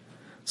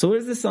 So what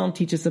does the psalm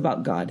teach us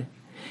about God?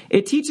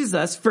 It teaches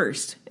us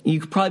first,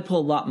 you could probably pull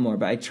a lot more,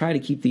 but I try to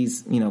keep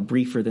these,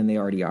 briefer than they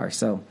already are.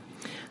 So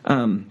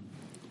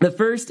the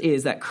first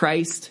is that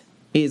Christ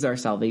is our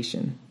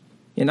salvation.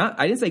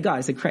 I didn't say God,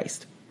 I said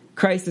Christ.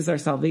 Christ is our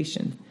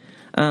salvation.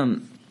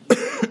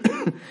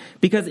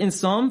 Because in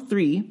Psalm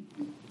 3,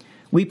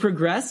 we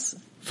progress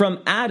from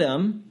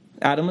Adam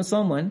was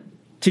Psalm 1,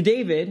 to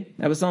David,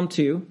 that was Psalm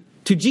 2,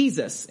 to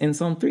Jesus in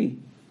Psalm 3.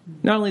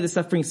 Not only the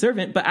suffering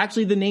servant, but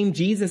actually the name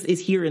Jesus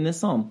is here in this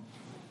psalm.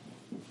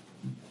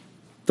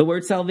 The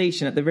word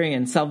salvation at the very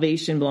end.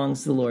 Salvation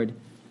belongs to the Lord.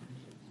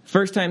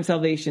 First time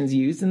salvation is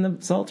used in the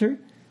Psalter.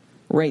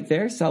 Right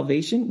there,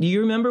 salvation. Do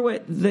you remember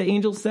what the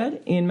angel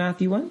said in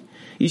Matthew 1?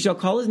 You shall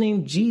call his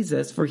name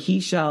Jesus, for he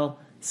shall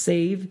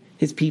save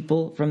his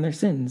people from their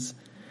sins.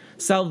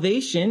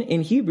 Salvation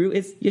in Hebrew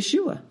is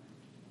Yeshua.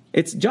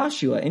 It's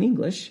Joshua in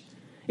English.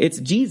 It's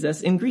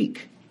Jesus in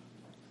Greek.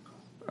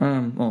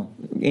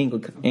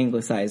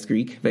 Anglicized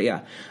Greek, but yeah.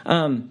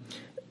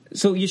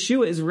 So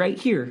Yeshua is right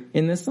here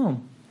in this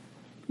psalm.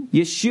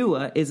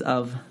 Yeshua is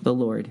of the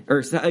Lord.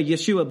 Or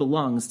Yeshua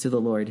belongs to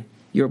the Lord.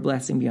 Your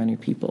blessing be on your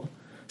people.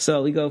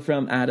 So we go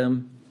from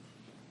Adam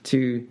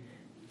to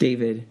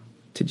David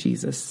to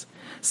Jesus.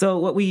 So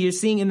what we are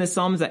seeing in this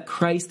psalm is that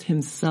Christ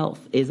himself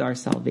is our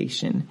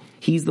salvation.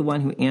 He's the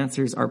one who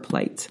answers our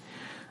plight.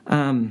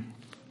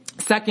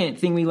 Second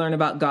thing we learn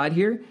about God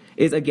here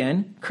is,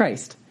 again,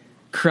 Christ.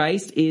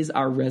 Christ is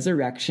our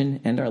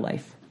resurrection and our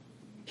life.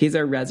 He's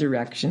our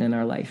resurrection and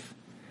our life.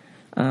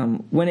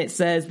 When it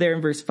says there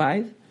in verse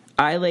 5,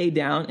 I lay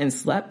down and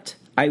slept,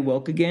 I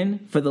woke again,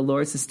 for the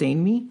Lord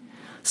sustained me.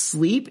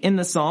 Sleep in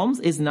the Psalms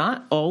is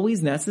not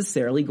always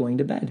necessarily going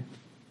to bed.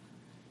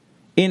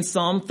 In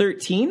Psalm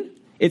 13,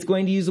 it's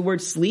going to use the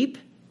word sleep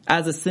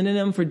as a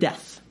synonym for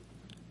death.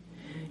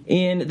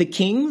 In the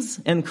Kings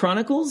and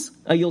Chronicles,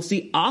 you'll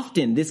see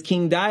often this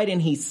king died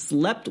and he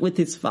slept with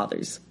his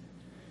fathers.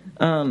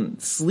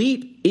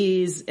 Sleep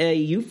is a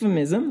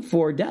euphemism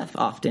for death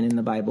often in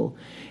the Bible.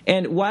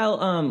 And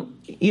while,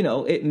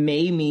 it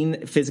may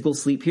mean physical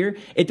sleep here,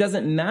 it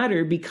doesn't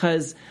matter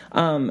because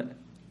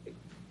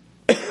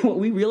what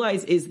we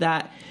realize is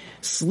that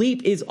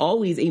sleep is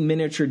always a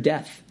miniature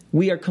death.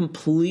 We are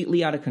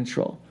completely out of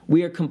control.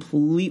 We are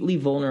completely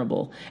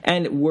vulnerable.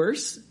 And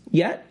worse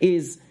yet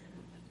is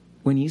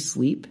when you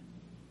sleep,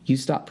 you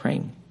stop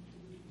praying.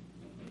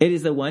 It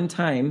is the one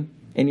time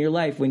in your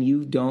life when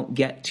you don't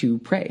get to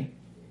pray.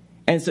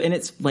 And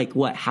it's like,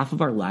 what, half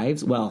of our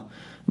lives? Well,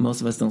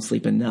 most of us don't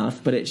sleep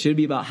enough, but it should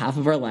be about half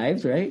of our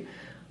lives, right?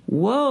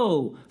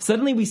 Whoa.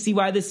 Suddenly we see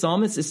why this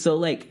psalmist is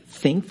so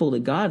thankful to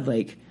God.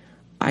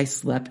 I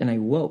slept and I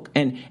woke.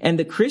 And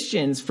the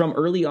Christians from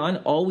early on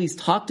always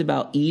talked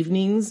about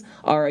evenings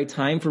are a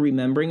time for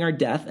remembering our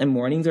death and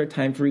mornings are a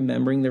time for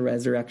remembering the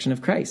resurrection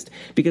of Christ,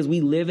 because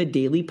we live a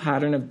daily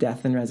pattern of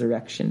death and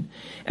resurrection.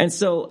 And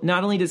so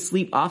not only does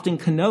sleep often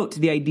connote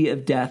the idea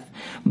of death,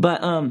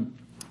 but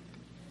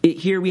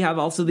here we have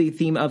also the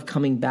theme of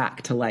coming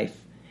back to life.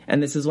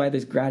 And this is why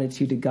there's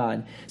gratitude to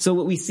God. So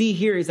what we see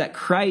here is that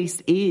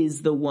Christ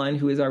is the one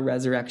who is our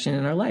resurrection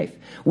in our life.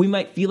 We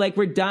might feel like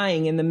we're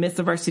dying in the midst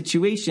of our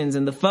situations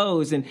and the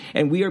foes, and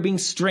we are being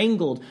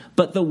strangled.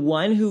 But the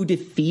one who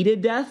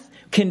defeated death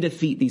can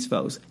defeat these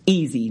foes.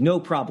 Easy, no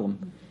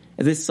problem.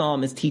 This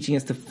psalm is teaching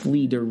us to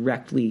flee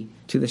directly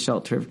to the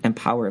shelter and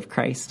power of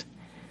Christ.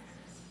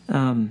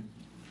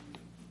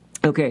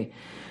 Okay.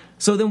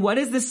 So then what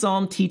does this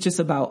psalm teach us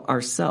about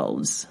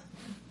ourselves?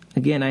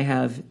 Again, I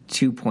have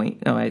 2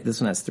 points. Oh,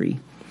 this one has 3.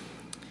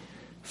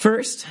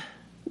 First,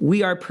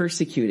 we are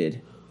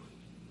persecuted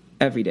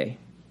every day.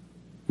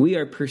 We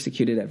are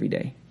persecuted every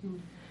day.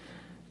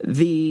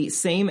 The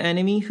same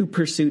enemy who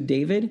pursued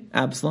David,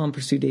 Absalom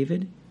pursued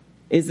David,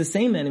 is the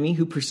same enemy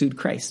who pursued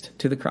Christ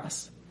to the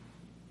cross.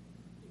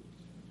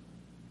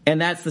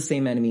 And that's the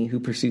same enemy who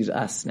pursues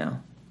us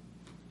now.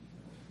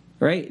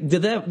 Right?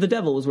 The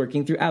devil was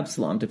working through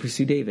Absalom to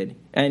pursue David.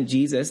 And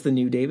Jesus, the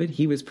new David,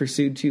 he was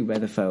pursued too by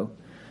the foe.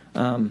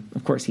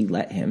 Of course, he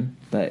let him,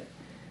 but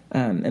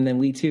and then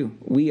we too,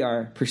 we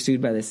are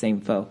pursued by the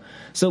same foe.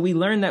 So we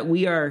learn that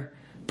we are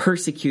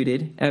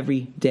persecuted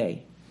every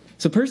day.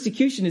 So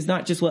persecution is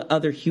not just what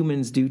other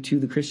humans do to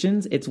the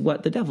Christians, it's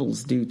what the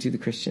devils do to the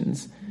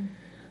Christians.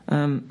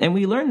 And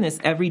we learn this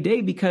every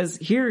day because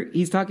here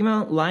he's talking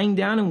about lying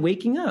down and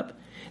waking up.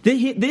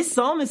 This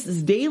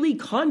psalmist's daily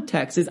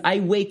context is,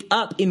 I wake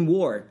up in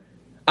war.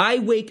 I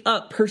wake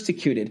up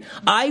persecuted.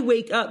 I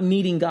wake up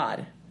needing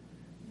God.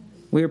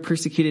 We are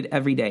persecuted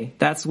every day.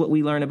 That's what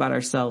we learn about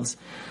ourselves.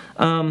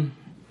 When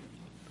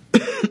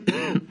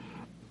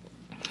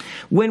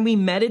we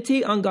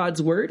meditate on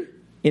God's word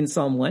in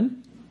Psalm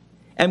 1,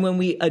 and when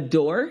we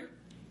adore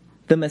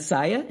the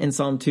Messiah in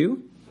Psalm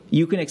 2,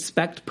 you can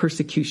expect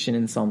persecution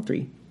in Psalm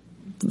 3.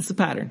 It's a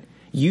pattern.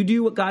 You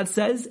do what God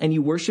says and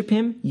you worship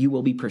him, you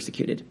will be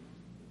persecuted.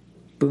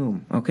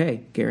 Boom.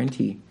 Okay.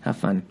 Guarantee. Have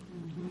fun.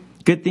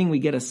 Good thing we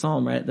get a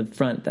psalm right at the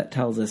front that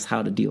tells us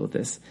how to deal with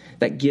this,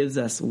 that gives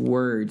us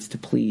words to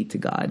plead to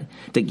God,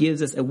 that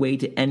gives us a way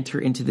to enter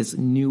into this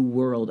new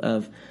world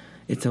of,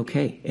 it's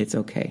okay, it's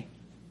okay.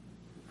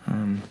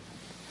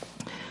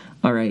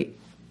 All right.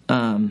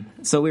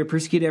 So we're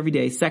persecuted every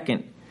day.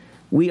 Second,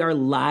 we are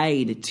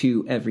lied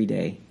to every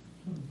day.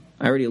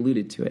 I already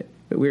alluded to it,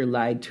 but we're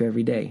lied to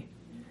every day.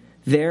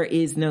 There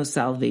is no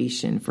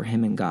salvation for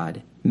him and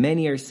God.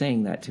 Many are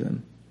saying that to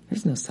him.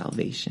 There's no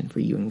salvation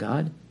for you and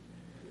God.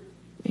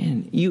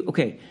 Man,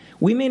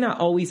 we may not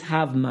always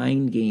have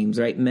mind games,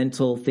 right?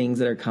 Mental things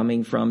that are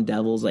coming from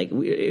devils. Like,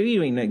 we don't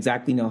even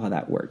exactly know how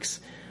that works.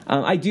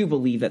 I do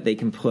believe that they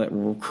can put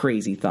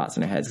crazy thoughts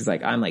in our heads. Because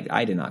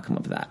I did not come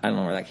up with that. I don't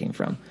know where that came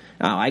from.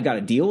 I got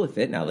to deal with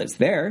it now that it's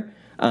there.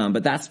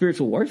 But that's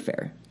spiritual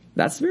warfare.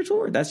 That's spiritual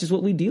warfare. That's just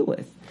what we deal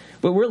with.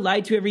 But we're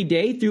lied to every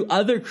day through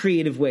other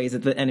creative ways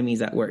that the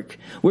enemy's at work.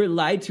 We're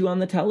lied to on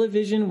the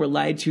television. We're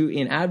lied to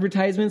in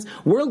advertisements.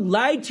 We're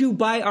lied to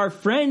by our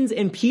friends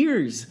and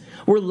peers.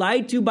 We're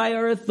lied to by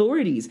our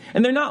authorities.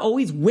 And they're not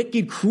always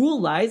wicked,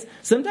 cruel lies.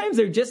 Sometimes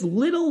they're just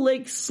little,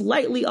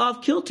 slightly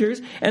off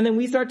kilters. And then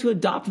we start to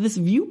adopt this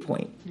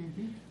viewpoint.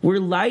 Mm-hmm. We're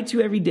lied to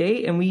every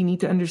day, and we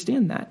need to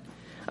understand that.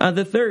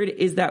 The third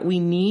is that we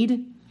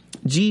need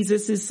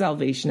Jesus'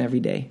 salvation every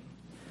day.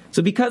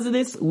 So because of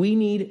this, we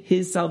need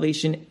his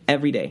salvation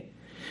every day.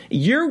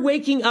 You're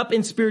waking up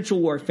in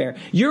spiritual warfare.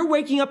 You're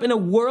waking up in a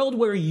world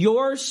where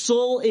your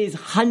soul is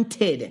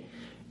hunted.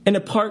 And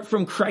apart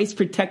from Christ's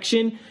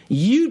protection,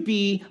 you'd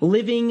be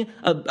living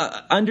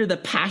under the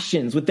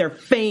passions with their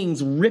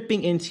fangs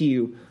ripping into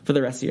you for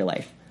the rest of your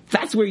life.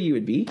 That's where you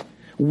would be.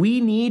 We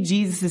need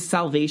Jesus'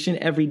 salvation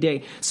every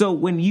day. So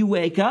when you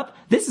wake up,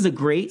 this is a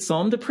great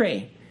psalm to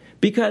pray.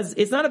 Because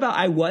it's not about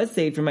I was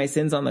saved from my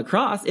sins on the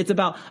cross. It's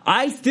about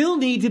I still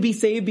need to be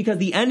saved because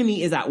the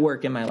enemy is at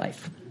work in my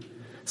life.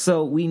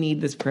 So we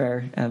need this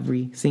prayer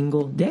every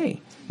single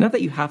day. Not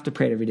that you have to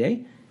pray it every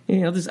day.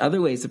 There's other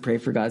ways to pray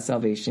for God's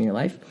salvation in your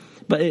life.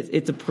 But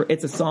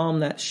it's a psalm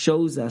that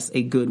shows us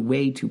a good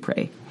way to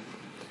pray.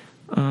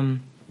 All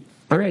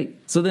right.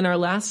 So then our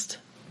last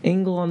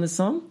angle on this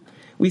psalm,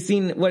 we've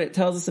seen what it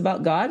tells us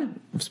about God,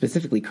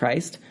 specifically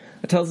Christ.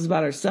 It tells us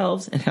about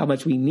ourselves and how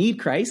much we need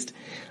Christ.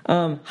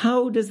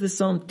 How does the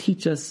psalm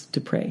teach us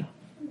to pray?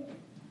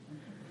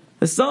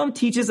 The psalm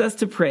teaches us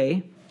to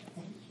pray,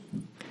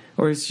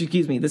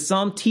 the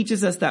psalm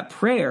teaches us that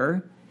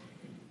prayer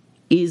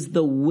is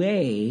the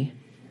way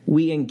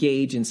we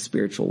engage in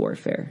spiritual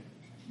warfare.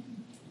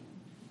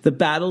 The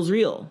battle's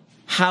real.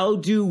 How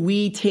do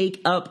we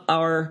take up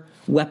our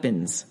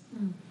weapons?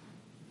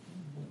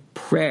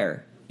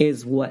 Prayer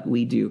is what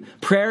we do.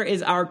 Prayer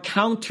is our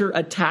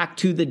counterattack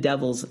to the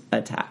devil's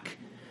attack.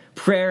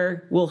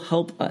 Prayer will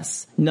help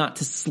us not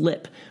to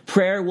slip.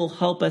 Prayer will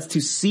help us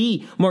to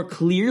see more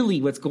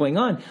clearly what's going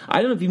on. I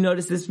don't know if you've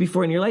noticed this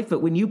before in your life,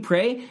 but when you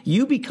pray,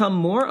 you become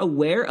more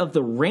aware of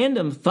the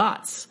random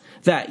thoughts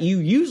that you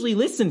usually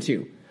listen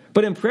to.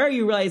 But in prayer,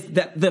 you realize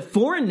that the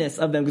foreignness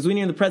of them, because when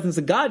you're in the presence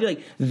of God, you're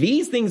like,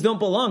 these things don't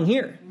belong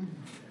here.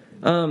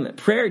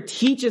 Prayer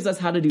teaches us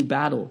how to do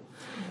battle.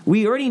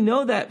 We already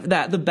know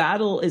that the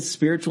battle is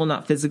spiritual,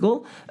 not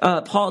physical.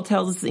 Paul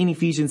tells us in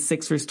Ephesians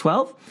 6, verse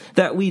 12,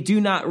 that we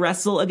do not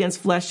wrestle against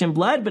flesh and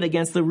blood, but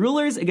against the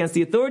rulers, against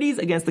the authorities,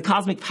 against the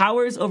cosmic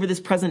powers over this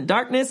present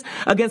darkness,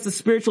 against the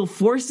spiritual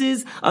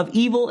forces of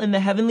evil in the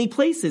heavenly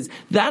places.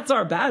 That's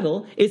our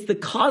battle. It's the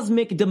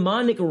cosmic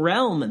demonic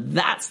realm.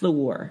 That's the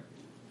war.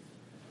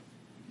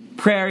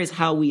 Prayer is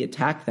how we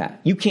attack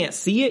that. You can't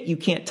see it, you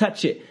can't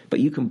touch it,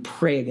 but you can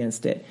pray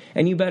against it.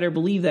 And you better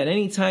believe that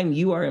anytime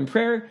you are in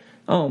prayer,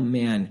 oh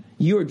man,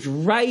 you're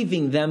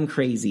driving them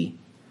crazy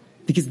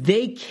because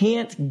they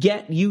can't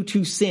get you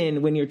to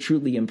sin when you're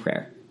truly in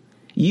prayer.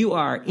 You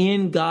are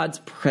in God's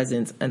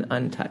presence and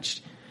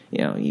untouched.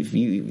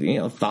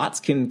 If thoughts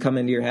can come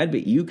into your head,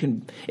 but you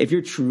can, if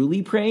you're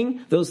truly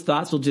praying, those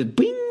thoughts will just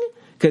bing,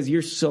 because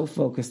you're so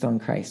focused on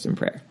Christ in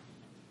prayer.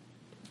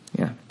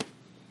 Yeah.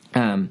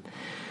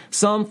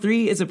 Psalm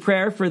 3 is a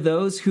prayer for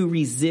those who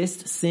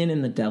resist sin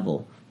and the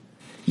devil.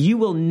 You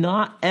will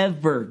not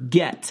ever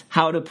get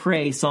how to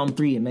pray Psalm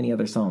 3 and many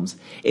other Psalms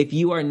if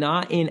you are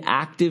not in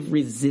active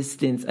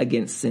resistance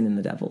against sin and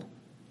the devil.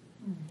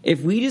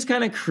 If we just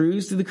kind of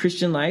cruise through the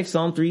Christian life,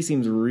 Psalm 3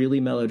 seems really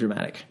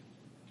melodramatic,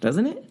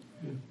 doesn't it?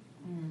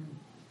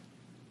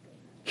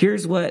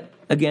 Here's what,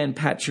 again,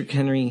 Patrick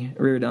Henry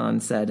Reardon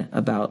said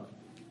about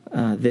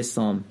this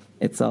psalm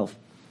itself.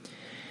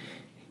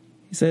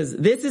 He says,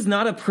 "This is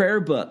not a prayer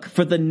book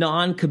for the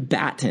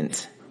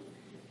non-combatant.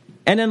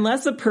 And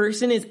unless a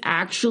person is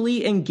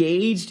actually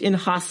engaged in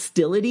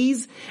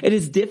hostilities, it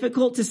is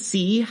difficult to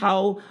see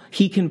how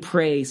he can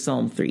pray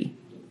Psalm 3.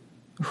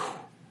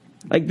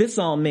 Like, this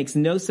psalm makes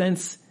no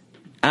sense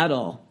at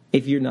all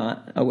if you're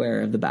not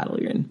aware of the battle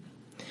you're in.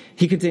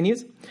 He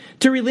continues,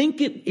 to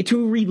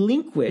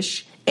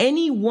relinquish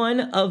any one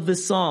of the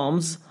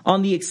psalms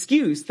on the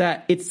excuse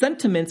that its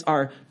sentiments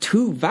are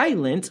too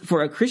violent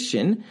for a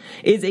Christian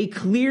is a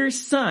clear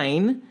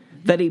sign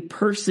that a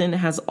person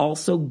has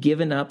also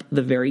given up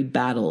the very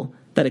battle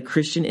that a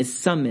Christian is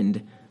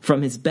summoned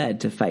from his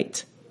bed to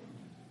fight.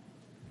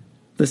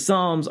 The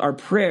Psalms are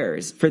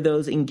prayers for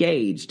those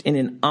engaged in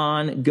an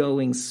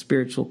ongoing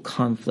spiritual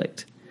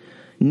conflict.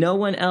 No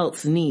one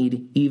else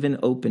need even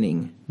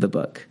opening the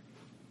book."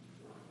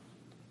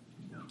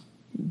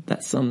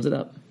 That sums it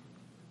up.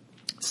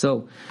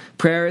 So,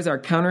 prayer is our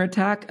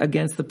counterattack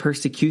against the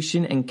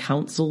persecution and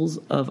counsels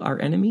of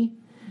our enemy.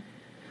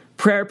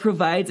 Prayer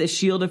provides a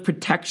shield of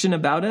protection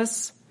about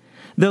us.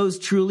 Those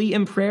truly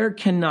in prayer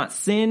cannot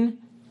sin,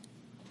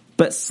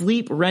 but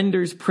sleep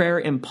renders prayer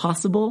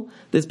impossible.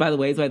 This, by the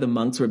way, is why the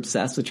monks were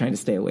obsessed with trying to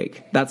stay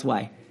awake. That's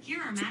why. Here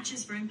are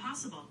matches for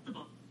impossible.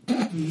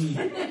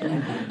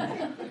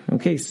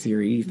 Okay,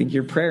 Siri, you think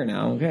you're prayer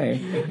now.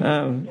 Okay.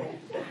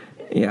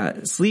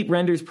 Sleep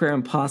renders prayer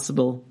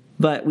impossible,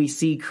 but we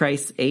see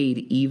Christ's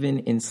aid even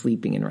in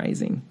sleeping and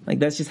rising. Like,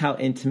 that's just how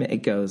intimate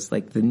it goes,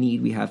 like the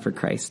need we have for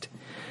Christ.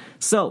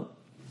 So,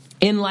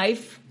 in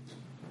life,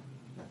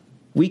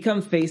 we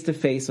come face to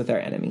face with our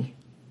enemy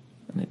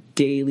on a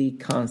daily,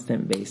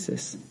 constant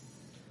basis.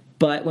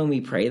 But when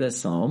we pray the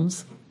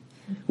Psalms,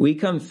 we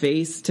come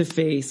face to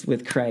face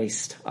with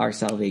Christ, our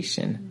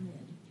salvation,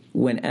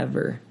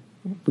 whenever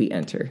we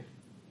enter.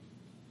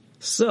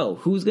 So,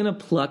 who's going to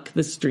pluck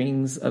the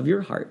strings of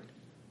your heart?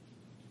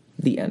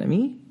 The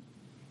enemy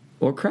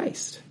or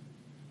Christ?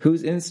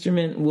 Whose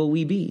instrument will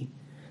we be?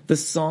 The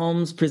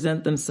Psalms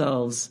present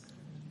themselves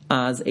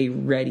as a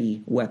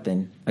ready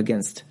weapon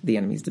against the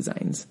enemy's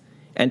designs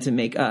and to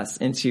make us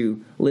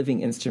into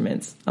living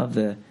instruments of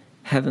the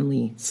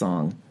heavenly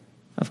song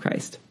of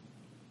Christ.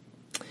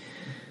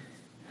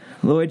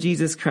 Lord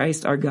Jesus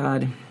Christ, our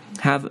God,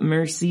 have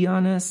mercy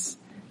on us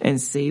and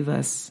save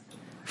us.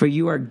 For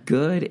you are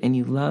good and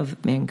you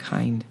love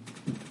mankind.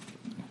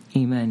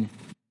 Amen.